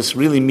 Elamis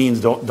really means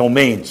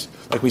domains.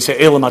 Like we say,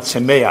 Elamat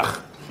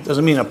Tzemeach. It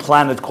doesn't mean a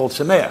planet called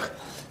Tzemeach.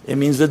 It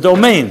means the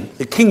domain,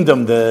 the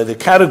kingdom, the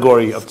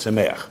category of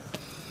Tzemeach.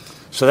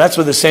 So that's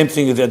what the same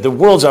thing is, that the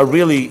worlds are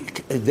really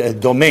a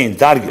domain,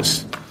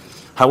 dargis.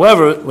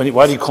 However,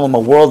 why do you call them a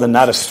world and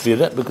not a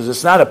sphere? Because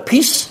it's not a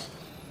piece.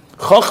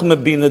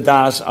 Chochmah Bina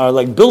Das are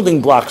like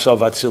building blocks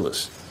of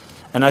Atzilus.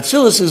 And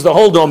Atzilus is the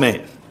whole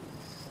domain.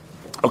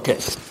 Okay,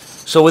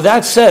 so with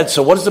that said,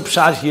 so what is the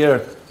pshat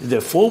here? There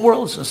are 4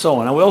 worlds and so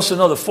on. And we also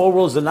know the 4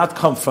 worlds did not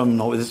come from,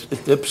 the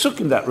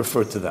psukim that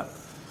refer to them.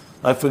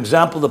 Like for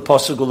example, the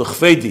pasuk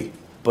L'chvedi,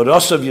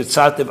 Barasav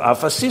Yitzartev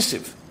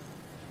Afasisiv,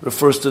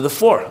 refers to the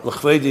 4.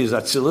 L'chvedi is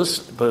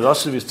Atzilus,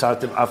 Barasav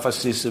Yitzartev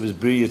Afasisiv is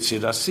Bri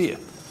Yitzir Asiyah.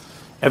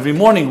 Every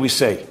morning we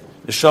say,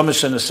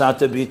 Neshamesh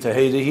Nesate Bi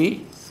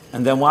Teherihi,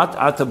 and then what?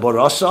 Ata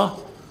Barasa,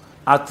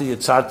 Ata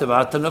Yitzartev,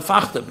 Ata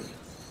Nefachta Bi.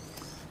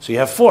 So you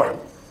have 4.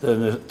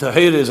 The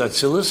Teheri is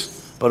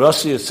Atzilus,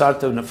 Barasa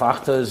Yitzartev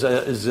Nefachta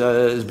is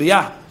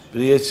Biyah,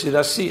 Bri Yitzir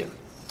Asiyah.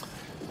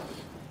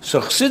 So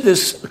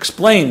Chassidus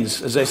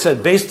explains, as I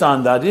said, based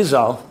on that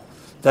Arizal,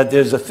 that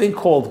there's a thing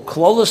called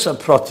Klolos and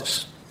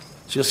Protis.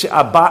 So you'll see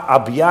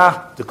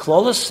Abiyah the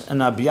Klolos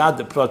and Abiyah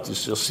the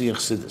Protis, you'll see in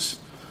Chassidus.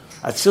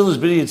 Atzilus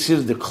B'ri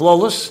Yitzir the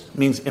Klolos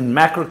means in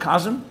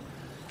macrocosm,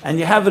 and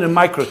you have it in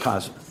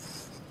microcosm.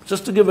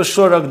 Just to give a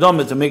short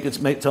agdama to make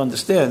to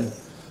understand,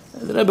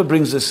 the Rebbe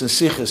brings this in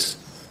Sichos.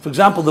 For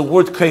example, the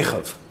word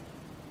Keichav.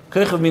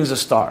 Keichav means a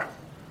star.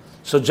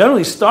 So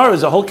generally, star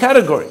is a whole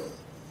category.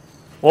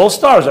 All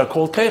stars are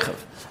called Keichav.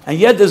 And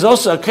yet there's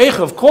also a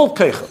Keichav called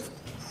Keichav.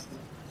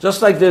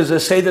 Just like there's a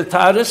Seder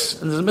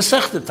Taris and there's a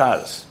Masechta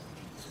Taris.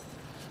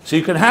 So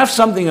you can have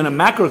something in a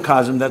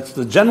macrocosm, that's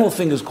the general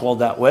thing is called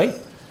that way,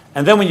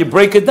 and then when you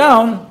break it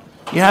down,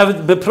 you have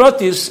it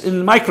beprotis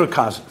in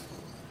microcosm.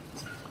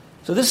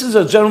 So this is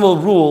a general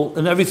rule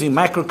in everything,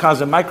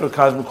 microcosm,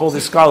 we call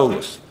this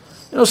Hishtalshilus.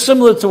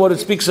 Similar to what it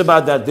speaks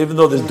about that, even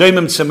though there's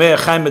Daimim, Tzemeach,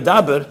 Chaim,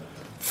 Medaber,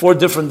 4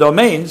 different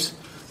domains,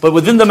 but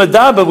within the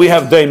Medaber we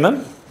have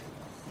Daimim.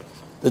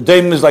 The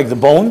Daimim is like the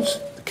bones,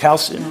 the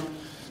calcium.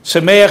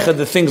 Tzemeach are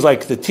the things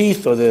like the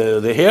teeth or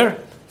the hair,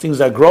 things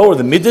that grow, or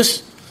the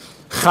midas.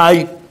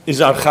 Chai is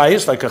our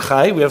chayis, like a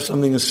chai. We have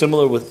something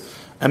similar with,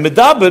 and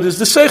Medaber is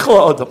the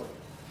seichel adam.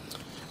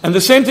 And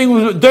the same thing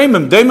with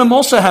Daimim. Daimim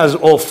also has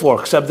all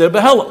 4, except they're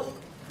behelim.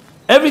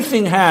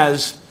 Everything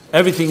has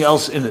everything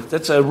else in it.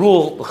 That's a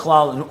rule,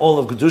 b'chlal, in all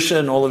of Kedusha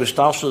and all of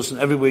Hishtalshilus and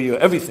everywhere you're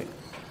everything.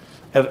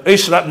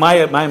 There's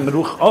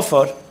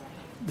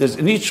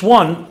in each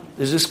one,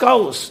 there's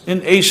Hishtalshilus.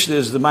 In Eish,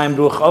 there's the Mayim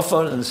Ruach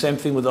Ofar, and the same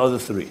thing with the other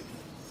 3.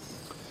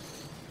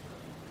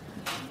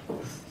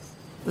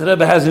 The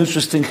Rebbe has an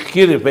interesting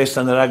chikirah based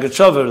on the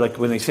Ragachover, like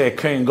when they say a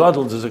Kohen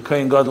Gadol, does a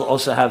Kohen Gadol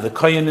also have the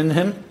Kohen in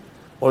him,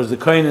 or is the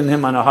Kohen in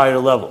him on a higher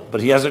level?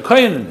 But he has a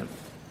Kohen in him,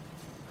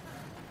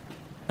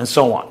 and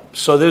so on.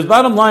 So the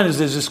bottom line is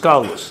there's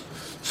Hishtalshilus.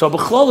 So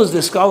B'chlolos, the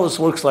Hishtalshilus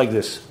works like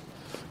this.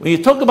 When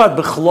you talk about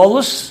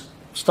B'chlolos,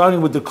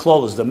 starting with the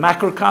Klolos, the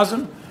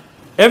macrocosm,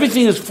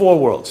 everything is 4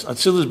 worlds.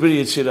 Atzilus,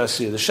 B'ri, Yitzir,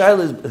 Asiyah. The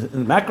Shaila is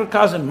in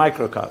macrocosm,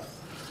 microcosm.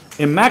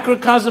 In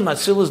macrocosm,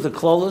 Atzilus, the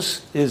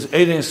Klolos, is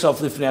Eidin Sof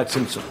Lifnei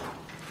Atzimtzum.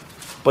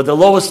 But the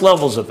lowest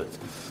levels of it.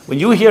 When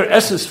you hear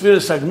Esses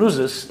Spheres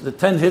Agnuzis, the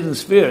 10 hidden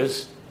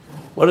spheres,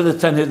 what are the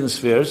 10 hidden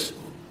spheres?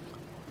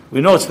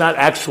 We know it's not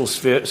actual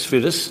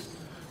spheres,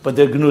 but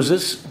they're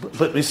Gnuzis.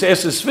 But we say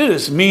Esses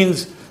Spheres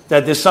means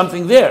that there's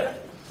something there.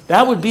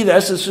 That would be the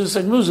Esses Spheres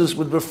Agnuzis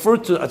would refer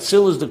to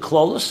Atzilus, the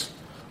Klolos,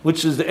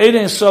 which is the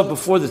Eidin Sof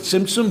before the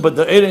Tzimtzum, but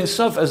the Eidin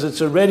Sof as the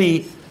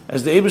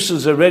Eibusha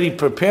is already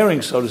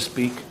preparing, so to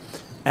speak,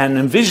 and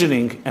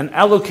envisioning and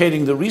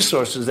allocating the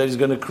resources that he's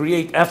going to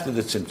create after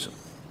the Tzimtzum.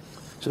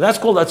 So that's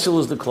called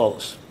Atzilus the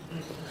Klolos.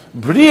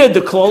 Bria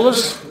the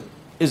Klolos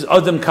is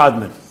Adam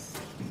Kadmon.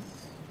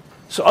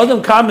 So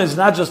Adam Kadmon is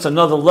not just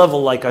another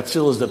level like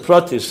Atzilus the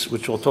Protis,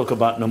 which we'll talk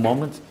about in a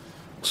moment.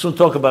 We'll soon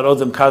talk about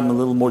Adam Kadmon in a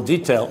little more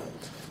detail.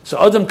 So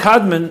Adam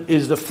Kadmon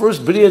is the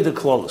first Bria de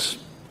Klolos.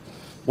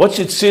 What's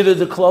Yitzira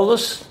de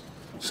Klolos?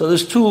 So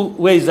there's two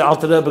ways the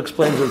Alter Rebbe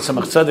explains what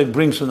Tzemach Tzedek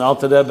brings from the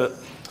Alter Rebbe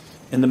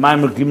in the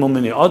Maimer Gimel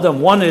Mini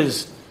Adam. One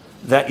is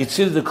that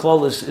Yitzira de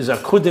Klolos is a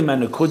Kudim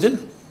and a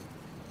Kudin,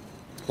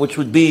 which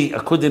would be a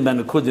Kudim and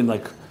a Kudim,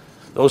 like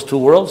those two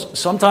worlds.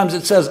 Sometimes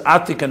it says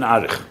Atik and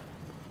Arich,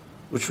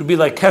 which would be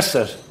like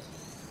Keser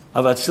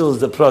of Atzilus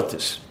de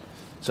Protis.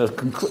 So it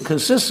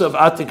consists of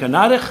Atik and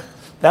Arich.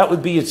 That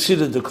would be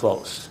Yitzira de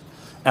Klolos.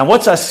 And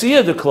what's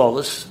Asiya de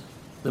Klolos?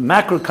 The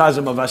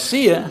macrocosm of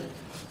Asiya,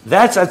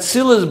 that's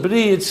Atzilus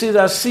Bri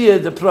Yitzira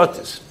Asiya de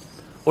Protis.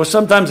 Or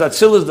sometimes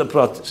Atzilus de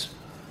Protis.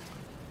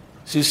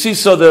 So you see,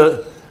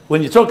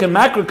 when you're talking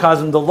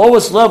macrocosm, the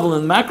lowest level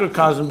in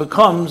macrocosm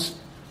becomes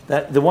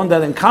that the one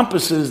that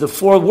encompasses the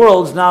four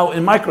worlds now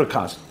in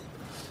microcosm.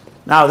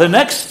 Now the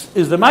next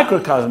is the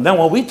microcosm. Then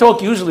when we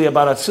talk usually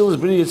about Atzilus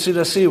Bri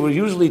Yitzira Asiya, we're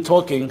usually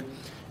talking,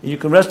 and you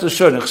can rest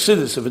assured, in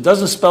Chassidus, if it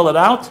doesn't spell it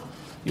out,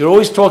 you're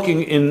always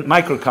talking in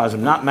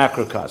microcosm, not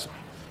macrocosm.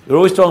 You're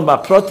always talking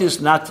about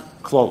protis, not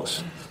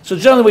klolos. So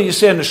generally when you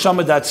say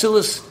neshama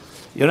d'Atzilus,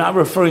 you're not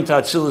referring to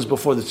Atzilus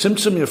before the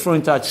tzimtzum, you're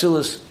referring to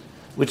Atzilus,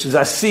 which is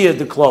Asiya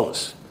de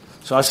Klolos.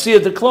 So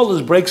Asiya de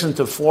Klolos breaks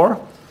into four.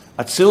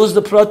 Atzilus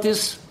de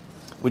Protis,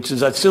 which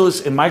is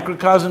Atzilus in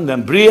microcosm,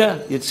 then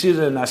Bria,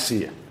 Yitzira, and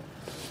Asiya.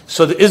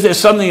 So is there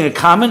something in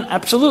common?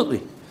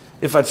 Absolutely.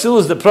 If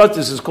Atzilus de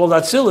Protis is called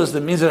Atzilus,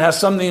 that means it has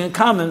something in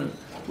common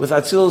with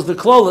Atzilus de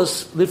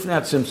Klolos,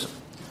 Lifnei Tzimtzum.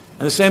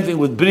 And the same thing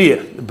with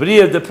Bria. The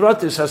Bria de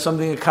Protis has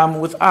something in common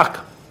with Ak.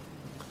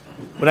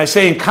 When I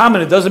say in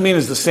common, it doesn't mean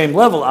it's the same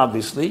level,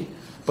 obviously,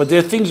 but there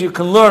are things you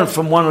can learn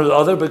from one or the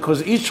other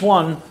because each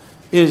one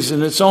is,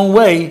 in its own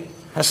way,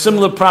 has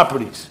similar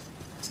properties.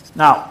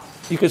 Now,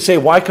 you could say,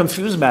 why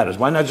confuse matters?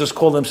 Why not just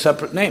call them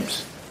separate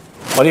names?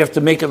 Why do you have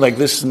to make it like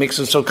this? It makes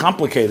it so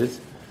complicated.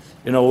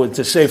 You know,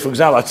 to say, for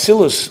example,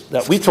 Atzilus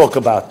that we talk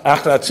about,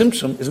 Achra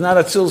Tzimtzum, is not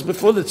Atzilus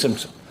before the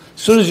Tzimtzum.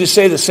 As soon as you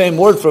say the same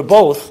word for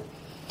both,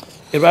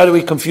 it right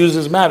away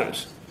confuses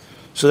matters.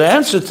 So the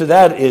answer to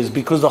that is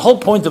because the whole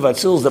point of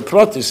Atzilus the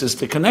Protis is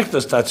to connect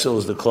us to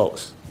Atzilus the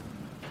Klolos.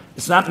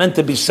 It's not meant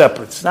to be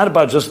separate. It's not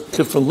about just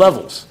different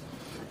levels.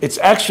 It's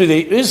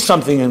actually, there is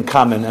something in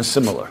common and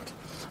similar.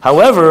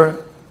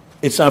 However,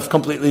 it's on a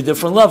completely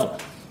different level.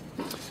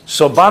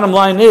 So bottom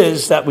line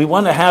is that we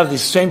want to have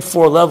these same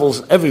four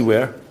levels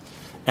everywhere,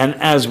 and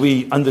as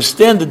we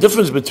understand the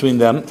difference between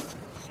them,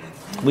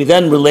 we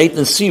then relate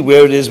and see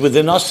where it is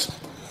within us.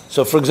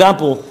 So for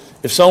example,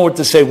 if someone were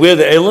to say, we're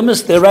the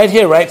Elamis, they're right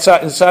here, right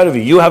inside of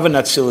you. You have an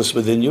Atzilus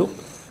within you.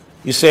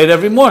 You say it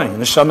every morning.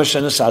 Neshama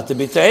shenesata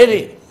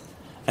b'ta'eri.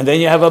 And then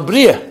you have a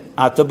Bria,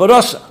 Ata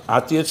Barasa,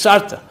 Ata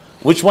Yitzarta.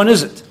 Which one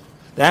is it?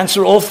 The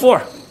answer, all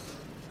four.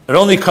 It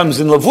only comes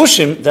in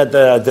Levushim that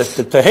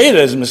the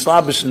Tahira is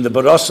mislabish in the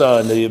Barasa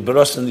and the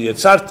Barasa and the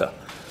Yitzarta.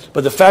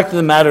 But the fact of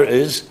the matter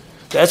is,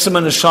 the Etzem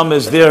and Neshama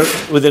is there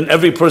within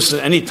every person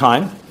at any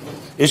time.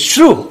 It's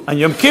true. On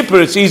Yom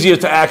Kippur, it's easier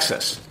to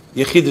access.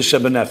 Yechidah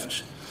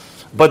Shebenefesh.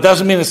 But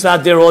doesn't mean it's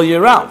not there all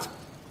year round.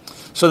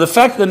 So the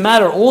fact of the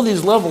matter, all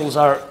these levels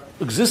are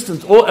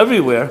existent all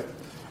everywhere,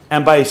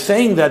 and by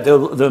saying that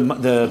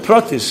the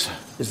Protis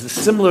is the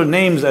similar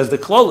names as the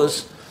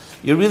Klolos,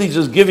 you're really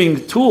just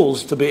giving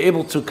tools to be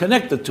able to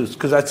connect the two.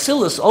 Because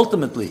Atzilus,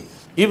 ultimately,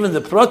 even the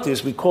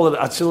Protis, we call it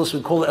Atzilus,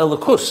 we call it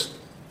Elokus.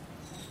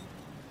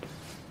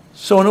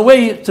 So in a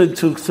way,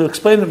 to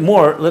explain it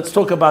more, let's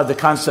talk about the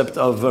concept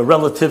of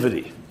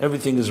relativity.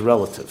 Everything is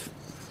relative.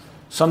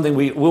 Something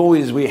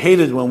we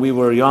hated when we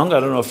were young. I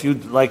don't know if you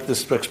like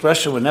this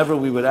expression. Whenever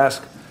we would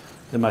ask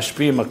the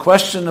mashpiyim a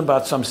question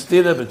about some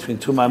stira between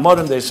two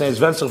maimorim, they say,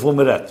 "Zventzach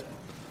v'umiret."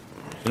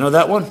 You know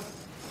that one?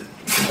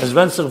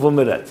 Zventzach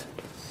v'umiret.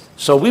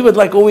 So we would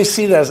always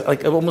see that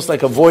as almost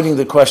like avoiding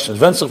the question.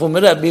 Zventzach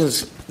v'umiret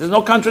means there's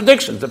no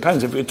contradiction. It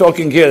depends. If you're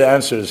talking here, the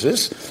answer is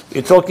this. If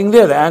you're talking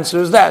there, the answer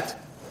is that.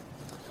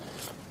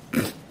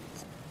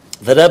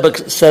 The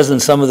Rebbe says in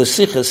some of the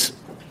sikhs,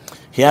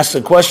 he asks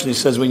a question. He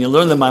says, when you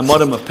learn the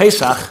Maimorim of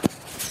Pesach,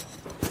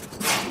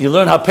 you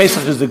learn how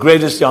Pesach is the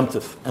greatest Yom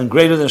Tov, and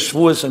greater than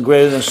Shavuos and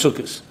greater than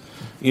Sukkot.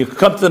 You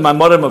come to the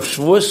Maimorim of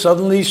Shavuos,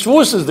 suddenly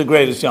Shavuos is the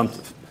greatest Yom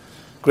Tov,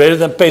 greater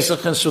than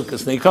Pesach and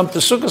Sukkot. Then you come to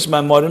Sukkot's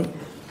Maimorim,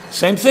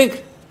 same thing.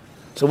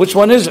 So which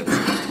one is it?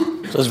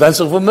 So it's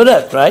Vensach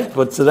V'Meret, right?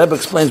 But the Rebbe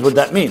explains what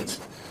that means.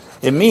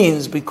 It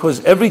means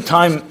because every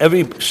time,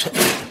 every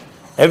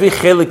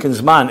chelik in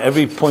Zman,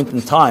 every point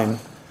in time,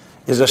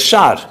 is a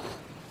shar.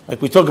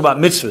 Like we talk about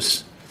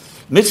mitzvahs.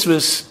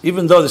 Mitzvahs,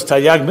 even though there's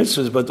taryag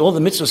mitzvahs, but all the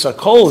mitzvahs are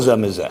kol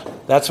zemizeh.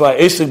 That's why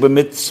esig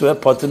b'mitzvah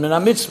potem min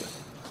ha-mitzvah.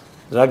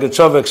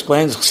 Ragachova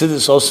explains,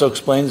 Chassidus also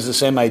explains the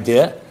same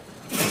idea.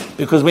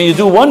 Because when you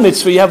do one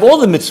mitzvah, you have all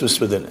the mitzvahs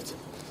within it.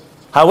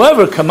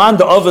 However, command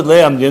the ovid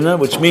le'amdina,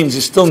 which means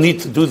you still need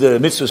to do the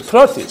mitzvahs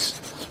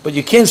protis. But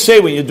you can't say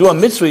when you do a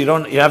mitzvah,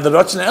 you have the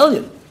Ratzon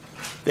Elyon.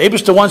 The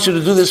Eibishter wants you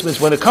to do this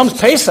mitzvah. When it comes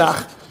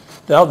Pesach,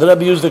 the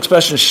Rebbe used the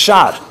expression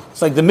shar.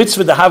 It's like the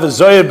mitzvah to have a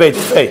zoyer beit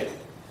fei,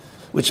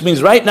 which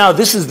means right now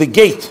this is the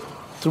gate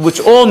through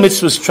which all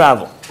mitzvahs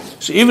travel.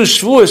 So even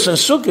Shavuos and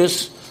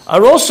Sukkot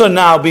are also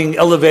now being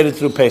elevated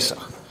through Pesach.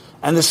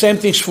 And the same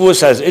thing,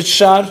 Shavuos has its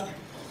shar,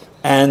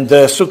 and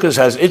Sukkot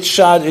has its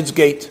shar, its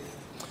gate.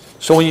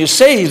 So when you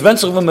say he's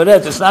Ventzach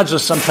V'Meret, it's not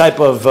just some type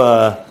of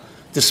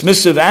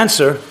dismissive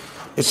answer.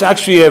 It's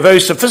actually a very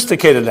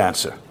sophisticated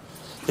answer.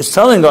 It's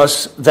telling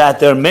us that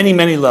there are many,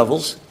 many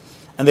levels,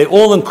 and they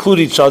all include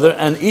each other,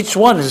 and each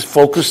one is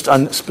focused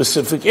on a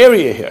specific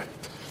area here.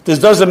 This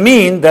doesn't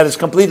mean that it's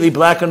completely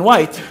black and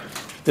white.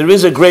 There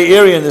is a gray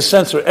area in the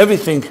sense where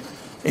everything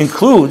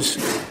includes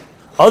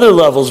other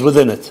levels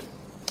within it.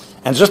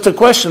 And just a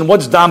question,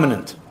 what's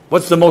dominant?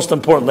 What's the most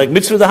important? Like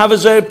mitzvah the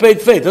Havazer paid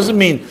faith doesn't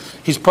mean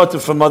he's parted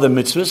from other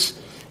mitzvahs.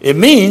 It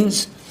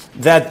means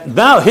that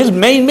now his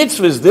main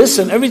mitzvah is this,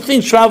 and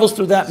everything travels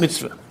through that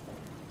mitzvah.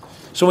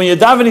 So when you're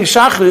davening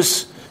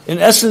Shachris, in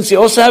essence,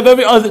 you also have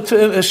every other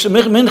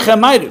mincha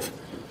ma'ariv,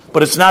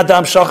 but it's not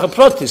dam shacha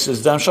protis;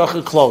 it's dam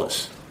shacha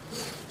klolos.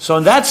 So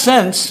in that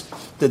sense,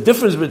 the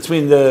difference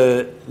between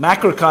the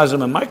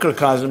macrocosm and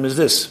microcosm is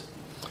this: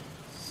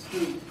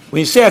 when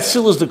you say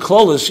Atzilus the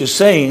klolos, you're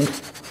saying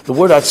the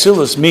word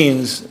Atzilus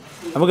means,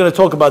 and we're going to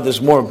talk about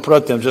this more in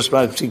pratim, just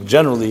trying to speak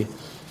generally,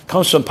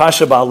 comes from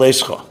Pasha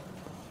Ba'alescha,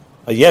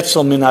 a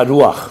yetzel min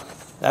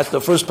haruach. That's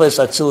the first place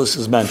Atzilus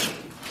is mentioned.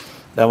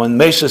 That when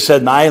Moshe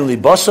said Ma'ayin li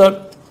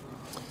basar,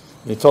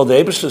 he told the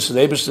Eibishter, so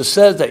the Eibishter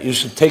said that you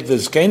should take the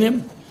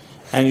zkenim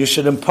and you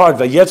should impart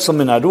vayetzel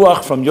min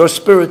haruach, from your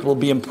spirit will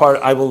be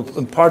I will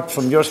impart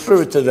from your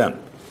spirit to them.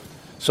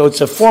 So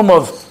it's a form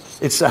of,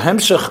 it's a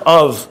hemshech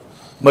of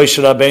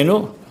Moshe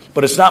Rabbeinu,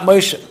 but it's not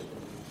Moshe.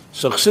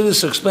 So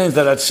Chassidus explains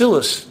that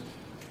Atzilus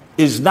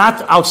is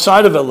not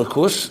outside of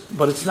Elikus,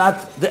 but it's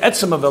not the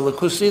etzem of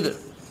Elikus either.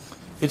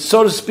 It's,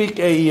 so to speak,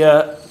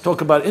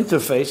 talk about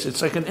interface,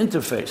 it's like an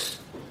interface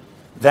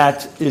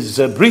that is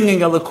bringing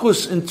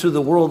Elikus into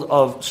the world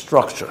of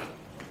structure.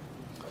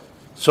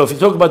 So if you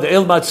talk about the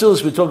Eil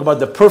Atzilus, we talk about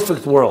the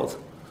perfect world.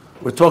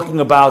 We're talking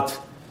about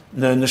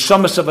the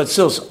Neshamas of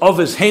Atzilus, of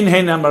his Hein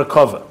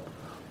Amarkova.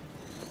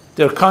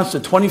 They're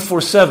constant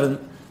 24/7.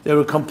 They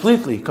were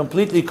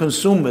completely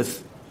consumed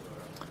with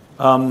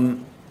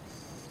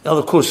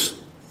Elikus.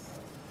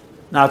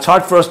 Now it's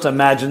hard for us to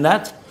imagine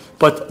that,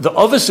 but the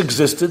Ovis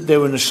existed. They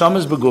were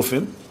Neshamas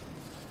Begufim,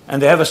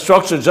 and they have a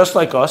structure just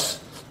like us,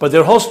 but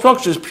their whole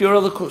structure is pure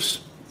Elikus.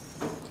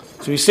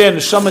 So you say a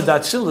Neshama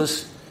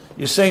Datzilus,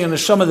 you're saying a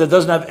Neshama that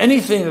doesn't have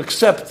anything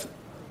except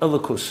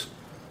Elikus.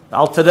 The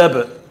Alter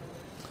Rebbe,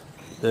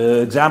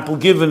 the example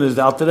given is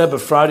the Alter Rebbe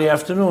Friday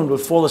afternoon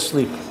would fall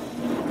asleep.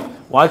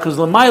 Why? Because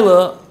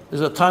Lamaila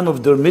is a time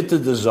of Dermita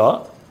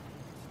Dezah,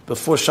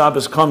 before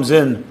Shabbos comes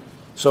in,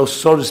 so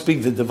to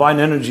speak, the divine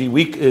energy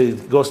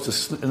goes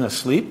to in a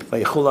sleep,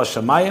 Vayichul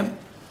HaShamayim,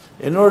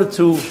 in order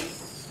to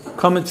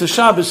come into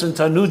Shabbos,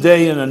 into a new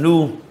day and a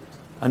new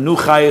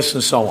chayas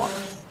and so on.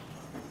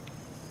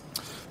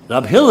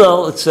 Rab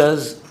Hillel, it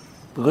says,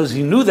 because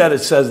he knew that it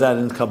says that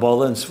in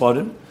Kabbalah and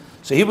Sfarim,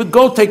 so he would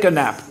go take a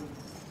nap.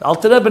 The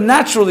Alter Rebbe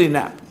naturally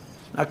nap.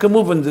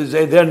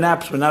 Nakamuvin, their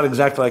naps were not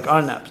exactly like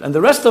our naps. And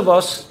the rest of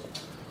us,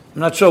 I'm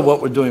not sure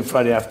what we're doing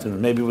Friday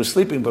afternoon. Maybe we're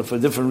sleeping, but for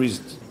different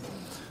reasons.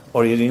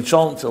 Or eating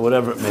cholent, or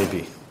whatever it may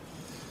be.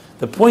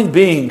 The point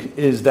being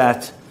is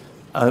that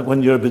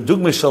when you're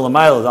Bedugma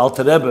Shalamayel, the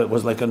Alter Rebbe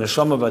was like a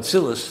Neshama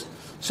Batzilus,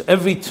 so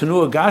every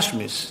Tenua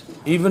Gashmis,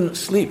 even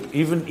sleep,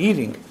 even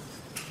eating,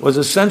 was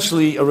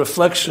essentially a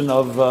reflection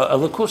of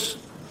Elikus.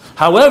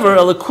 However,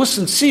 Elikus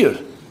and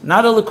Tzir,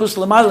 not Elikus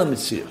Lamayla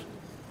Mitzir.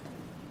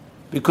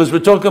 Because we're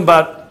talking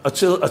about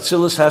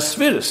Atzilus has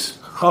Sfiris,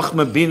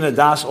 Chachma, Bina,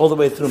 Das, all the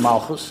way through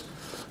Malchus,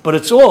 but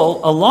it's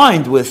all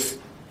aligned with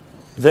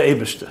the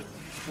Eibishter.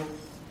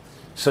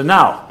 So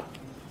now,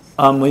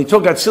 when you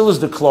talk Atzilus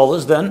the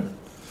Klolas, then,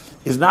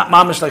 is not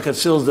mamish like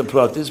Atzilus the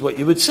Protis. What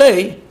you would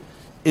say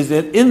is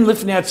that in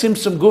Lifnei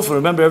Atzimtzum Gufa,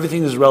 remember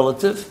everything is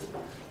relative,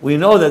 we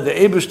know that the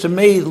Eibishter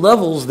made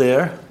levels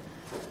there,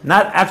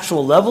 not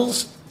actual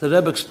levels. The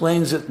Rebbe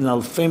explains it in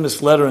a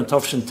famous letter in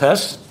Tofshin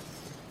Tes,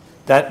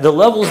 that the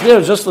levels there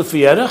are just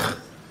Lefiyerech,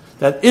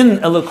 that in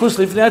Elikus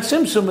Lifnei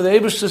Atzimtzum, the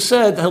Eibishter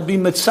said he'll be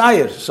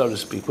Mitzayer, so to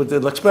speak. What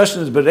the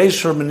expression is,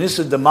 Bereish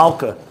Shormanisa de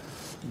Malka,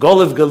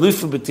 Golev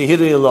Galifu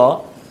B'Tihiri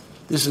Elah.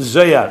 This is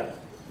Zoyar,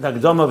 the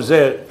Akdam of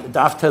Zoyar,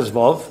 Daf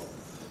Tezvov,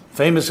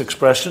 famous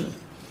expression.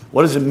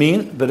 What does it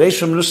mean?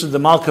 Bereish Shormanisa de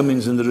Malka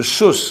means in the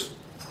Rishus,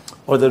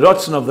 or the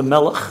Rotzen of the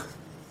Melech,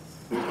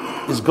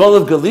 is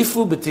Golev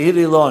Galifu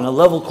B'Tihiri Elah, on a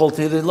level called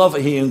Tihiri Elah,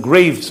 he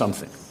engraved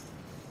something.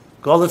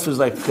 Golif is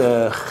like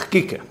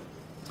chkike.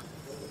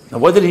 Now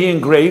what did he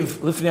engrave?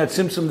 Lifnei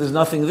Atzimtzum, there's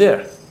nothing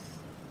there.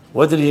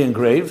 What did he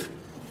engrave?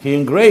 He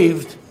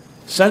engraved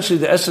essentially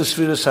the Esses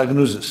Sfiras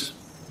Hagnuzis.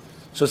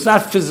 So it's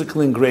not physical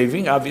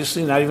engraving,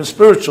 obviously, not even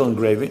spiritual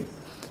engraving.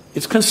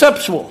 It's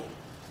conceptual.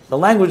 The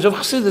language of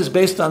Chassidus is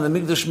based on the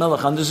Migdash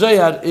Melech, on the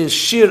Zoyar, is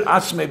Shir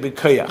Atzmei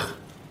B'Koyach.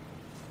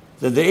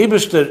 That the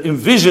Eibishter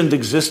envisioned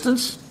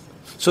existence.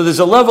 So there's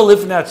a level,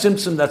 Lifnei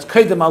Atzimtzum, that's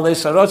Kedem Alei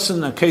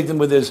Sarotzen, and Kedem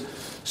with his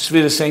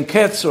Sfiras Ein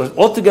Ketz, or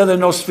altogether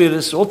no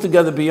Sfiras,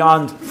 altogether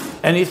beyond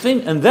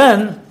anything. And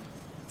then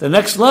The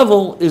next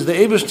level is the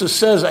Eibishter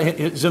says,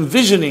 he's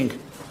envisioning,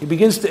 he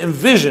begins to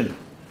envision.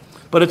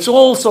 But it's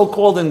also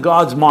called in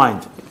God's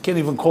mind. You can't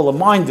even call a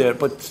mind there,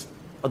 but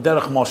a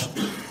derech moshel.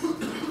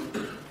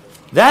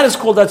 That is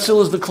called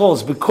Atzilus the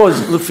close,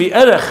 because Lifi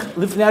Erech,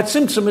 Lifnei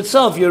Tzimtzum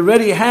itself, you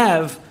already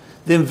have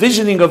the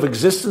envisioning of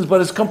existence,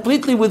 but it's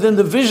completely within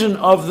the vision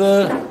of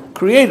the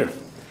Creator.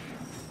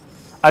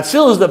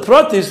 Atzilus the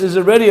Pratis is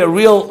already a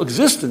real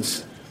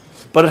existence,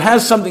 but it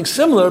has something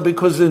similar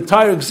because the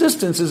entire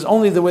existence is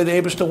only the way the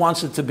Eibishter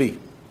wants it to be.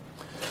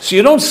 So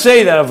you don't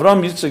say that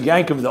Avram, Yitzchak,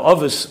 Yaakov, the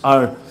Ovis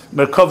are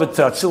Merkovet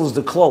to Atzilus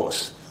the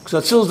Klolos,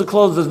 because Atzilus the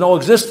Klolos there's no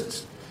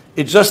existence.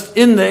 It's just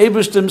in the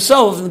Eibishter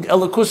himself, and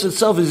Elokus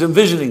itself is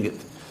envisioning it.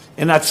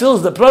 In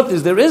Atzilus the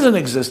Pratis there is an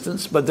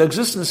existence, but the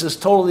existence is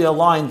totally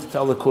aligned to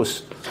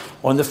Elokus.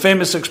 On the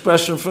famous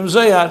expression from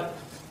Zohar,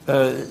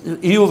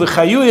 Iyu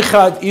v'chayu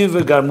echad, Iyu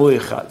v'garmu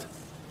echad.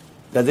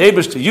 That the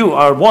Eibishter, you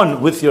are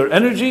one with your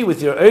energy,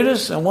 with your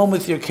Eiris, and one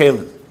with your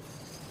Kalim.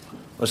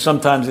 Or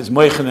sometimes it's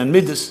Moichen and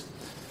Midas,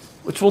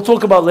 which we'll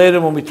talk about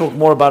later when we talk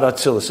more about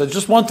Atzilus. I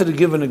just wanted to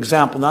give an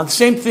example. Now the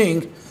same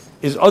thing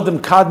is Adam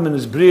Kadmon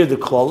is Bria de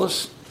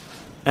Klolos,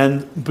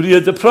 and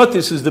Bria de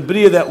Pratis is the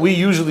Bria that we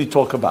usually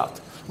talk about.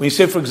 When you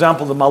say, for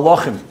example, the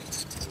Malachim,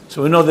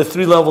 so we know the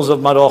three levels of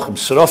Malachim,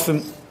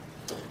 Serafim,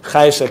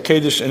 Chayes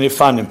HaKedesh, and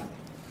Ifanim.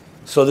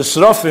 So the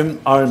Serafim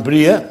are in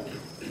Bria,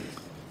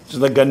 which is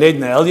like Gan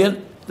Eden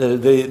Elyon, the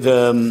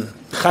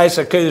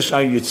Chayes HaKedesh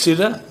are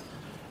Yetzirah,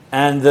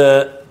 and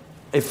the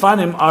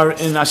Ifanim are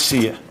in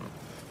Asiyah.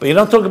 But you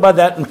don't talk about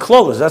that in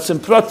Klolos, that's in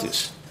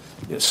Pratis.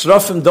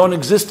 Serafim don't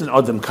exist in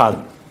Adam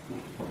Kadmon.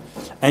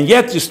 And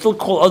yet you still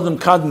call Adam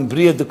Kadmon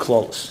Bria de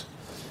Klolos.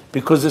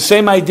 Because the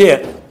same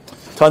idea,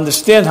 to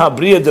understand how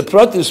Bria de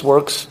Pratis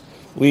works,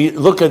 we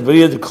look at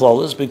Bria de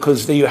Klolos,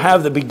 because there you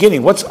have the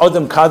beginning. What's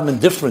Adam Kadmon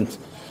different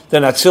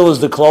than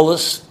Atzilus de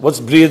Klolos? What's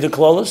Bria de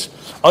Klolos?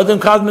 Adam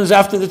Kadmon is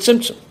after the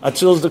Tzimtzum.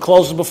 Atzilus de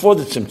Klolos is before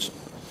the Tzimtzum.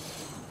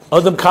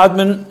 Adam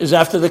Kadmon is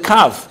after the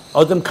Kav.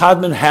 Adam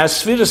Kadmon has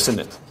spheres in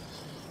it.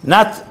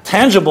 Not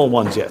tangible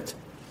ones yet.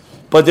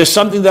 But there's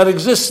something that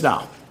exists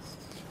now.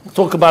 We'll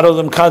talk about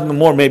Adam Kadmon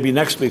more maybe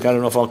next week. I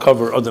don't know if I'll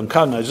cover Adam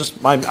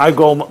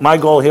Kadmon. My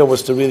goal here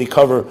was to really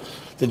cover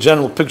the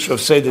general picture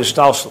of Seder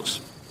Hishtalshilus.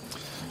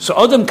 So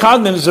Adam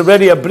Kadmon is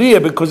already a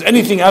Bria because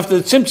anything after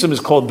the Tzimtzum is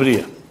called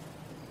Bria.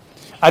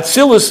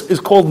 Atzilus is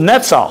called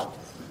Netzal.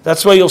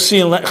 That's why you'll see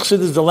in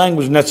Chassidus the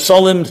language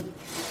Netzalim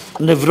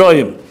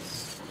Nevroim.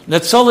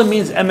 Netzalim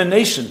means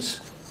emanations.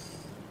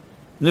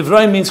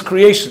 Nevroim means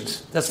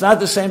creations. That's not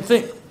the same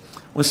thing.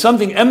 When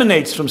something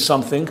emanates from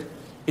something,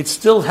 it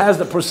still has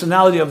the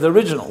personality of the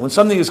original. When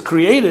something is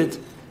created,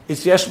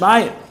 it's Yesh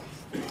Ma'ayim.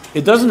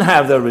 It doesn't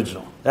have the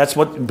original. That's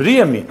what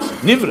Bria means,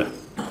 Nivra.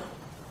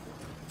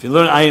 If you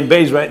learn Ayin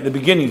Beis right in the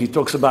beginning, he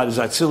talks about is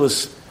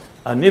Atzilus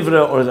a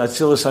Nivra or is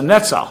Atzilus a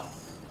Netzal.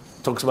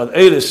 He talks about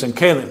Eiris and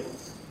Kalim.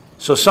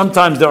 So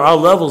sometimes there are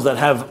levels that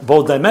have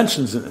both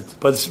dimensions in it,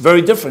 but it's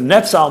very different.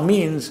 Netzal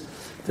means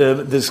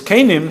this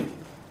Kalim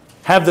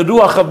have the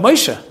Ruach of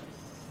Moshe.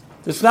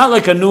 It's not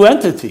like a new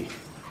entity.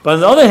 But on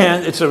the other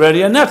hand, it's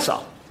already a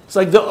Netzal. It's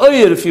like the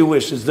Oyer, if you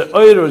wish. It's the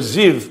Oyer or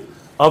Ziv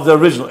of the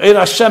original. Eir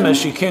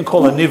HaShemesh, you can't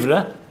call a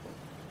Nivra.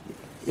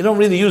 You don't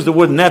really use the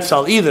word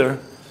Netzal either,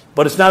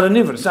 but it's not a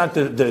Nivra. It's not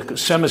the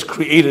Shemesh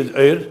created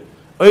Oyer.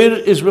 Oyer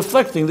is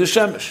reflecting the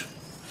Shemesh.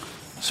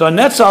 So a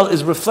Netzal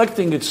is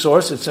reflecting its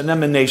source. It's an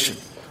emanation.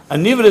 A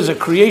Nivra is a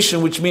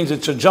creation, which means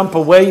it's a jump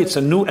away. It's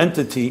a new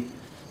entity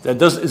that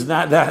does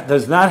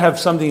not have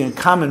something in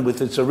common with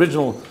its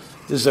original.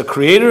 There's a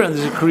creator and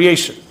there's a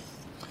creation.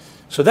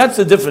 So that's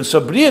the difference. So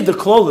Bria de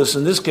Klolos,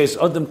 in this case,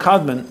 Adam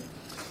Kadmon,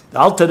 the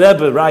Alter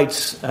Rebbe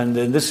writes, and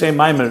in this same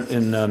Maimer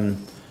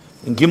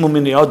in Gimel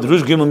Mini Adam,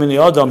 Rush Gimel Mini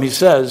Adam, he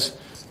says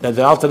that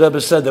the Alter Rebbe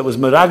said that was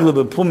Meragli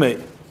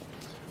B'Pume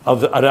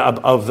of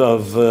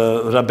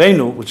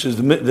Rabbeinu, which is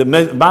the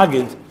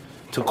Magid,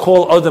 to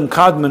call Adam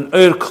Kadmon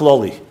Ur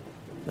Kloli.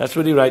 That's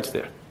what he writes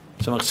there.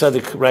 So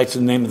Tzedek writes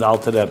in the name of the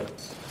Alter Rebbe.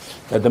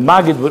 That the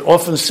Magid would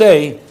often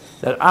say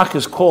that Ach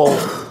is called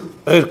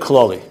Ur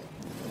Kloli.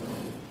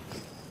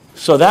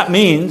 So that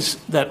means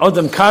that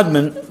Adam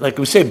Kadmon, like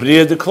we say,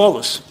 Bria de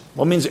Klolos.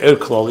 What means Ur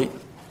Kloli?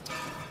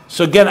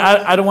 So again,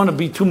 I don't want to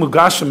be too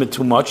mugashim it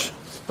too much,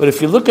 but if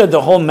you look at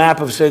the whole map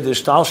of Seder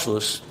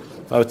Hishtalshilus,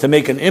 if I were to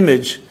make an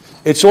image,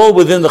 it's all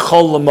within the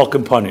Chol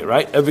L'Mokim Pani,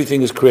 right?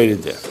 Everything is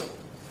created there.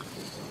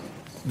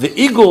 The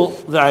eagle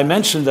that I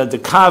mentioned, that the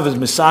Kav is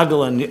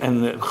Misagel and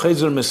the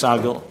Chezer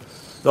Misagel,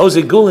 those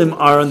igulim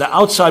are on the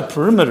outside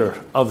perimeter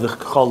of the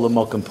Chol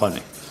L'Mokim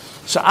Pani.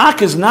 So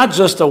Ak is not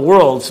just a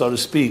world, so to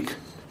speak,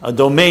 a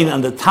domain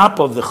on the top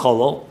of the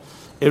Cholol.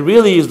 It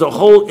really is the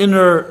whole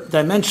inner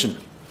dimension.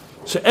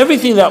 So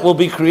everything that will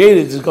be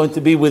created is going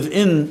to be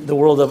within the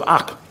world of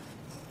Ak.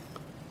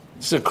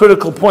 It's a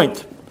critical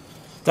point.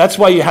 That's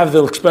why you have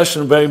the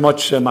expression very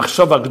much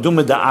Machshava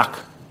Gdume Da'ak.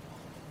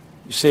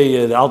 You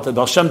say the Alter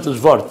Baal Shem Tov's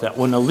Vort, that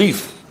when a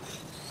leaf,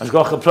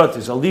 Ashgacha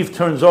Pratis, a leaf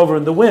turns over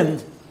in the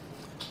wind,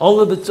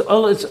 all of it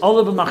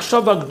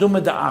Machshava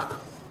Gdume Da'ak.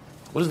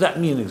 What does that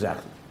mean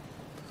exactly?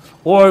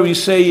 Or we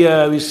say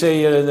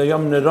the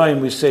Yom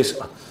Neraim, we say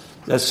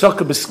that Soka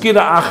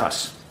Beskira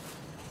Achas.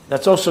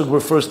 That also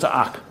refers to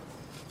Ak.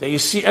 That you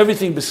see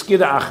everything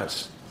Beskira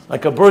Achas,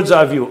 like a bird's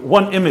eye view,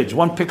 one image,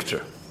 one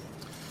picture.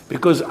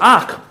 Because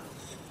Ak,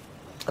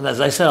 and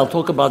as I said, I'll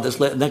talk about this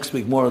next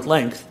week more at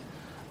length,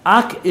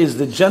 Ak is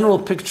the general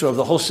picture of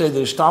the whole Seder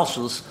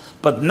Hishtalshilus,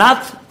 but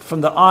not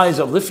from the eyes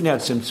of Lifnei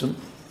Tzimtzum,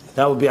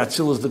 that would be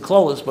Atzilus the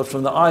Klolos, but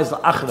from the eyes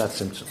of Acharat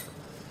Tzimtzum.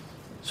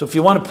 So if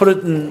you want to put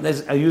it in,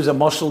 I use a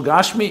Moshel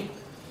Gashmi,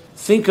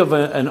 think of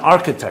an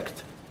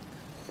architect.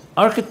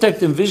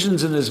 Architect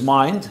envisions in his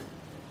mind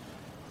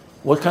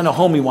what kind of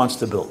home he wants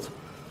to build.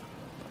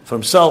 For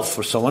himself,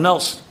 for someone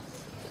else.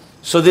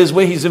 So there's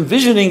where he's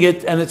envisioning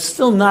it, and it's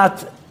still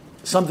not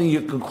something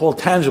you can call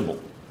tangible.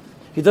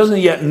 He doesn't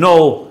yet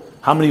know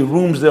how many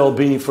rooms there'll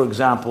be, for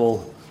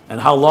example,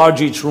 and how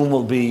large each room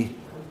will be.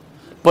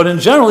 But in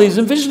general, he's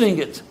envisioning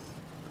it.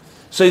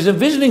 So he's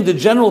envisioning the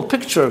general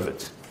picture of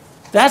it.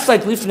 That's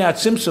like Lifnei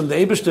Tzimtzum, the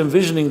Eibishter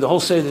envisioning the whole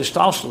Seder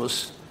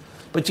Hishtalshilus.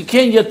 But you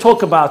can't yet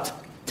talk about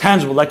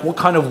tangible, like what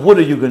kind of wood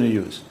are you going to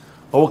use?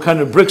 Or what kind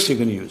of bricks you're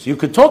going to use. You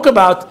could talk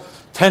about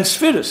 10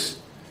 spheres,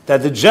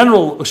 that the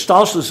general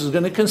Hishtalshilus is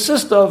going to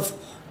consist of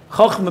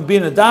Chochmah,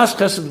 Bina, Das,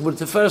 Chesed,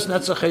 B'Tiferes,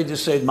 Netzach,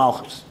 Yesod,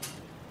 Malchus.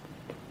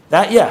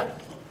 That, yeah.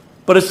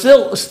 But it's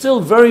still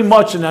very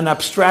much in an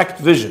abstract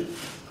vision.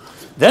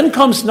 Then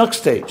comes next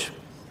stage.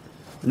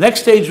 The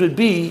next stage would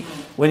be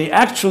when he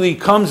actually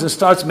comes and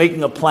starts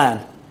making a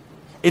plan.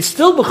 It's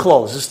still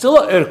b'chlolos, it's still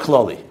a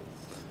kloli,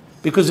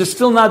 because it's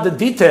still not the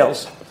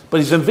details, but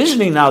he's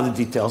envisioning now the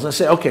details. I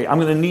say, okay, I'm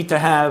going to need to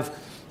have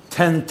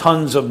 10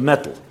 tons of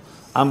metal.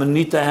 I'm going to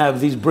need to have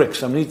these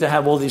bricks. I'm going to need to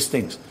have all these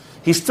things.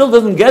 He still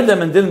doesn't get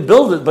them and didn't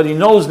build it, but he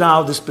knows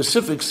now the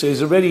specifics. So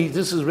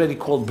this is already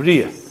called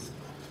Bria.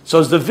 So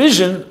it's the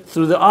vision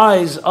through the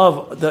eyes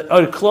of the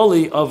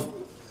kloli of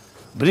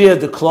Bria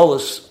the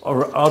Klolos,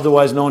 or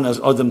otherwise known as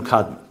Adam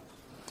Kadmon.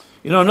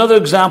 Another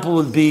example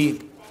would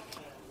be,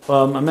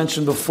 I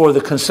mentioned before,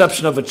 the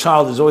conception of a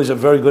child is always a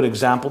very good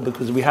example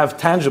because we have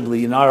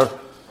tangibly in our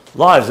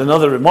lives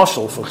another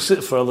emotional for a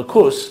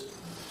lakus.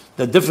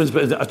 The difference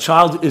between a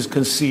child is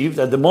conceived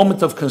at the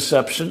moment of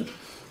conception.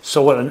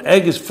 So when an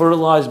egg is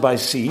fertilized by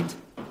seed,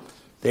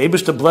 the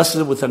Eibishter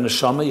blesses it with a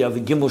neshama. You have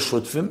the gimel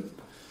shutfim,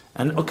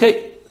 and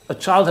okay, a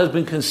child has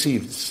been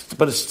conceived,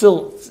 but it's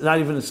not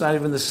even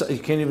you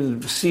can't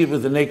even see it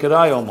with the naked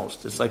eye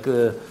almost. It's like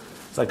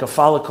a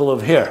follicle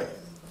of hair.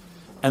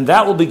 And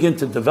that will begin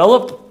to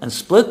develop and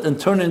split and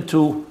turn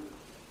into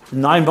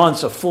 9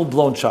 months a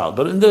full-blown child.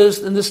 But in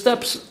the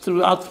steps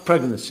throughout the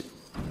pregnancy.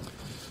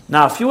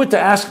 Now, if you were to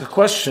ask a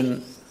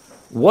question,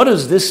 what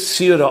does this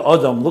Sira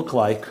Adam look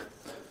like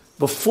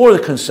before the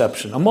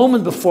conception? A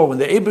moment before, when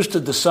the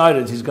Eibishter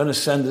decided he's going to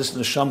send this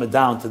neshama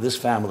down to this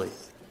family,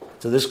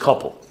 to this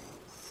couple.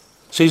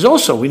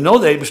 So we know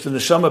the Eibishter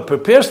neshama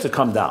prepares to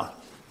come down.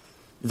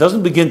 It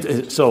doesn't begin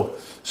to, so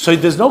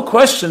there's no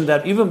question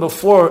that even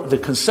before the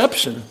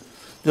conception,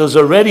 there's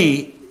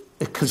already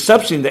a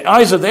conception in the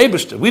eyes of the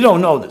Eibishter. We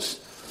don't know this.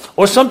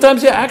 Or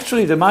sometimes,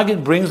 actually, the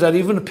Maggid brings that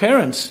even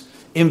parents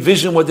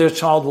envision what their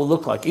child will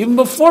look like, even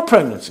before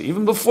pregnancy,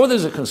 even before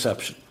there's a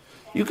conception.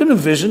 You can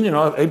envision,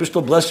 Eibishter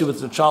will bless you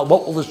with the child,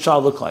 what will this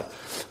child look like?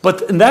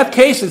 But in that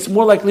case, it's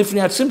more like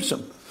Lifnei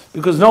Tzimtzum,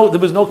 because there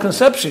was no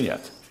conception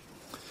yet.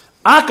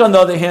 Ak, on the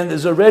other hand,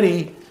 is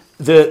already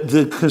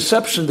the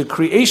conception, the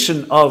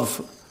creation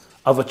of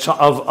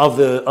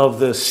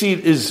the seed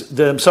is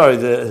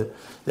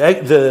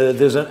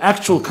there's an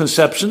actual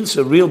conception, it's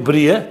a real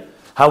bria.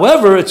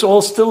 However, it's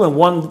all still in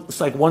one. It's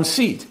like one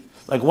seed.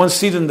 Like one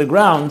seed in the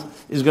ground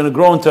is going to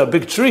grow into a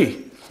big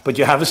tree, but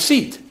you have a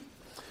seed.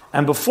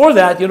 And before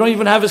that, you don't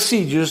even have a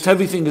seed.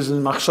 Everything is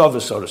in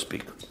machshava, so to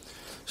speak.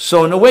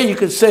 So in a way, you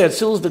could say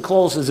Atzilus the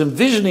Klolos is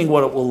envisioning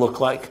what it will look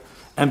like.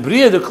 And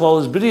Bria the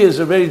Klolos, Bria is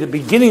already the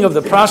beginning of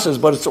the process,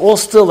 but it's all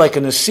still like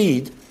in a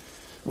seed,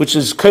 which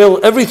is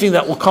everything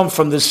that will come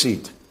from this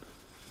seed.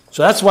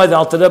 So that's why the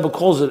Alter Rebbe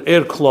calls it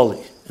Er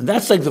Kloli. And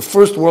that's like the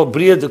first world,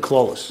 Bria the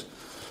Klolos.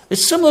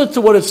 It's similar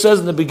to what it says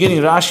in the beginning.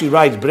 Rashi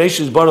writes,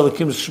 Bereshis bara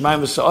Elokim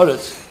Shemaim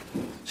v'sa'aretz.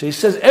 So he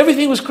says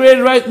everything was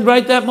created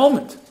right that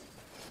moment.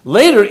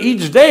 Later,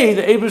 each day,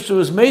 the Eibishter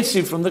was made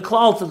from the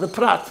klal to the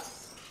prat.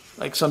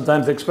 Like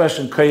sometimes the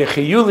expression,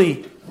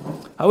 Kayachiyuli,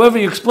 however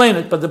you explain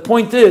it, but the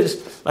point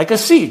is, like a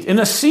seed. In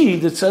a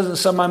seed, it says in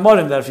some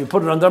Maimorim that if you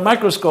put it under a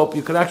microscope,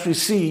 you could actually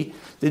see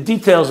the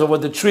details of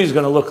what the tree is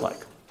going to look like.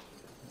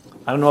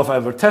 I don't know if I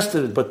ever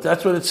tested it, but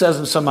that's what it says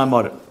in some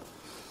Maimorim.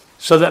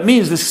 So that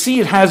means the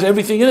seed has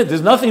everything in it.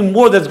 There's nothing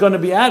more that's going to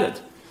be added.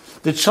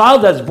 The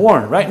child that's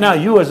born, right now,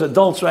 you as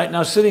adults right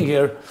now sitting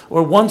here,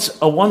 or once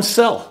a one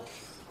cell.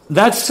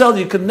 That cell,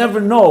 you could never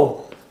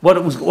know what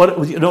it was.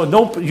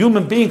 No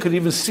human being could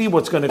even see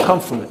what's going to come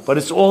from it, but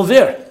it's all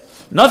there.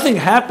 Nothing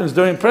happens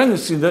during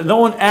pregnancy that no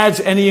one adds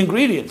any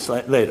ingredients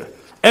later.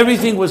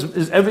 Everything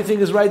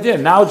is right there.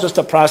 Now it's just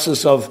a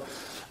process of,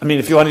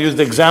 if you want to use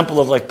the example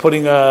of like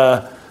putting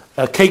a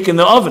cake in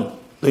the oven.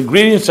 The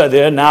ingredients are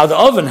there. Now the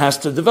oven has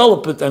to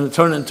develop it and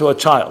turn it into a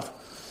child,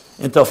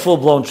 into a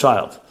full-blown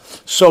child.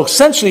 So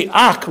essentially,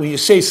 Ak, when you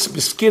say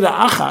Beskira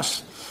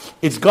Achas,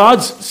 it's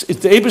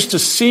the Eibishter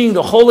seeing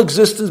the whole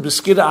existence,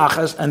 Beskira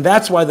Achas, and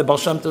that's why the Baal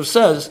Shem Tov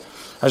says,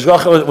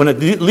 when a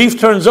leaf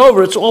turns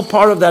over, it's all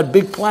part of that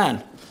big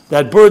plan,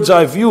 that bird's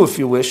eye view, if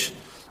you wish,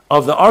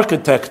 of the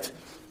architect,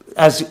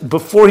 as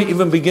before he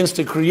even begins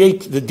to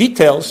create the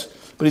details,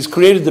 but he's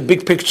created the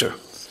big picture.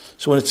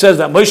 So when it says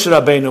that Moshe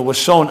Rabbeinu was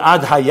shown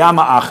Ad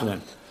Hayama Achrin,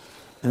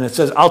 and it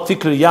says Al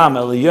Tikri Yam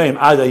Eliyim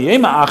Ad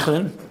Hayama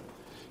Achrin,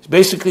 it's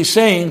basically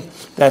saying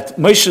that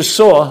Moshe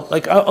saw,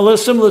 like a little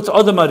similar to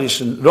other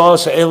Marishan,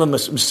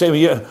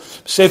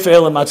 Sefer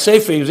Elam Ad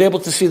Sefer, he was able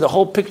to see the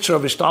whole picture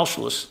of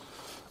Hishtalshilus,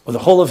 or the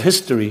whole of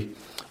history,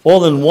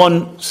 all in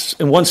one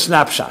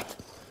snapshot.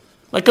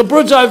 Like a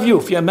bird's eye view.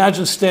 If you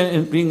imagine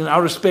being in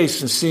outer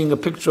space and seeing a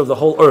picture of the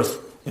whole Earth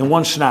in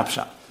one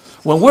snapshot.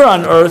 When we're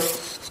on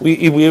Earth, we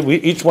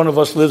each one of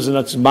us lives in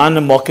a Zman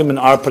and Mokim in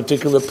our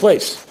particular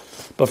place.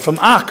 But from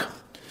Ak,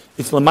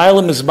 it's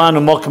L'maylam Zman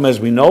and Mokim as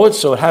we know it,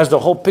 so it has the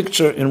whole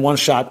picture in one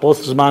shot,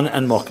 both Zman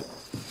and Mokim.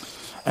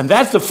 And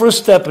that's the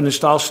first step in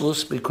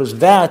Hishtalshilus, because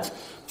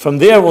from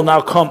there will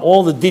now come,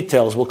 all the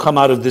details will come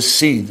out of this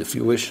seed, if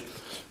you wish,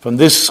 from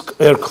this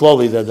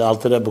Kloli that the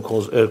Alter Rebbe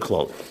calls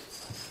Kloli.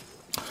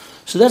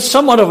 So that's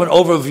somewhat of an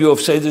overview of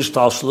Seder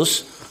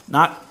Hishtalshilus,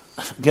 not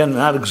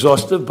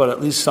exhaustive, but at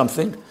least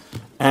something.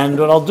 And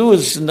what I'll do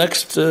is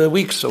next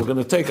week, so I'm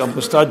going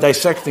to start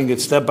dissecting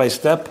it step by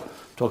step,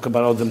 talk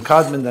about Odom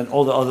Kadmon and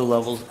all the other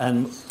levels.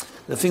 And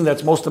the thing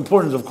that's most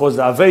important is, of course,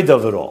 the Aveda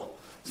of it all.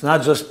 It's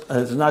not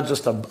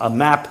just a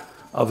map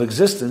of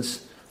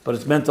existence, but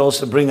it's meant to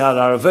also bring out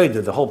our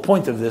Aveda. The whole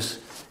point of this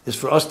is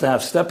for us to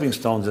have stepping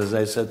stones, as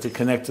I said, to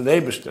connect to the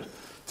Eibishter,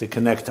 to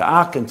connect to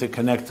Ak, and to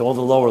connect to all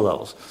the lower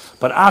levels.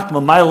 But Ak,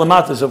 Mamay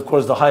Lamat, is of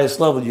course the highest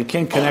level. You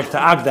can't connect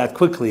to Ak that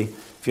quickly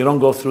if you don't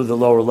go through the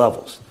lower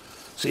levels.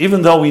 So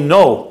even though we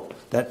know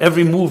that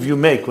every move you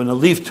make, when a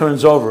leaf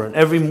turns over, and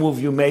every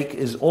move you make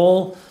is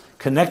all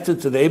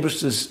connected to the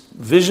Eibishter's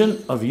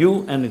vision of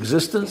you and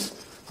existence,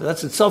 so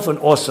that's itself an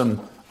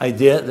awesome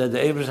idea, that the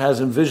Eibishter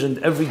has envisioned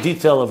every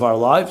detail of our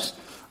lives.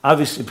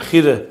 Obviously,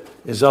 Bechira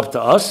is up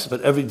to us,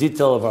 but every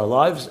detail of our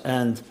lives,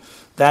 and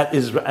that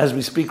is, as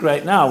we speak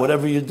right now,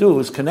 whatever you do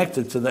is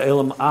connected to the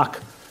Elam Ak,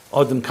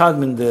 Odom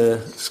Kadmon,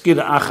 the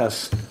Skira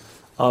Achas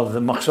of the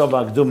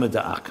Machshava Akduma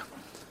de Ak.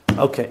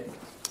 Okay,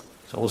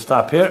 so we'll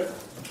stop here.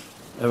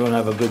 Everyone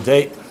have a good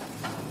day.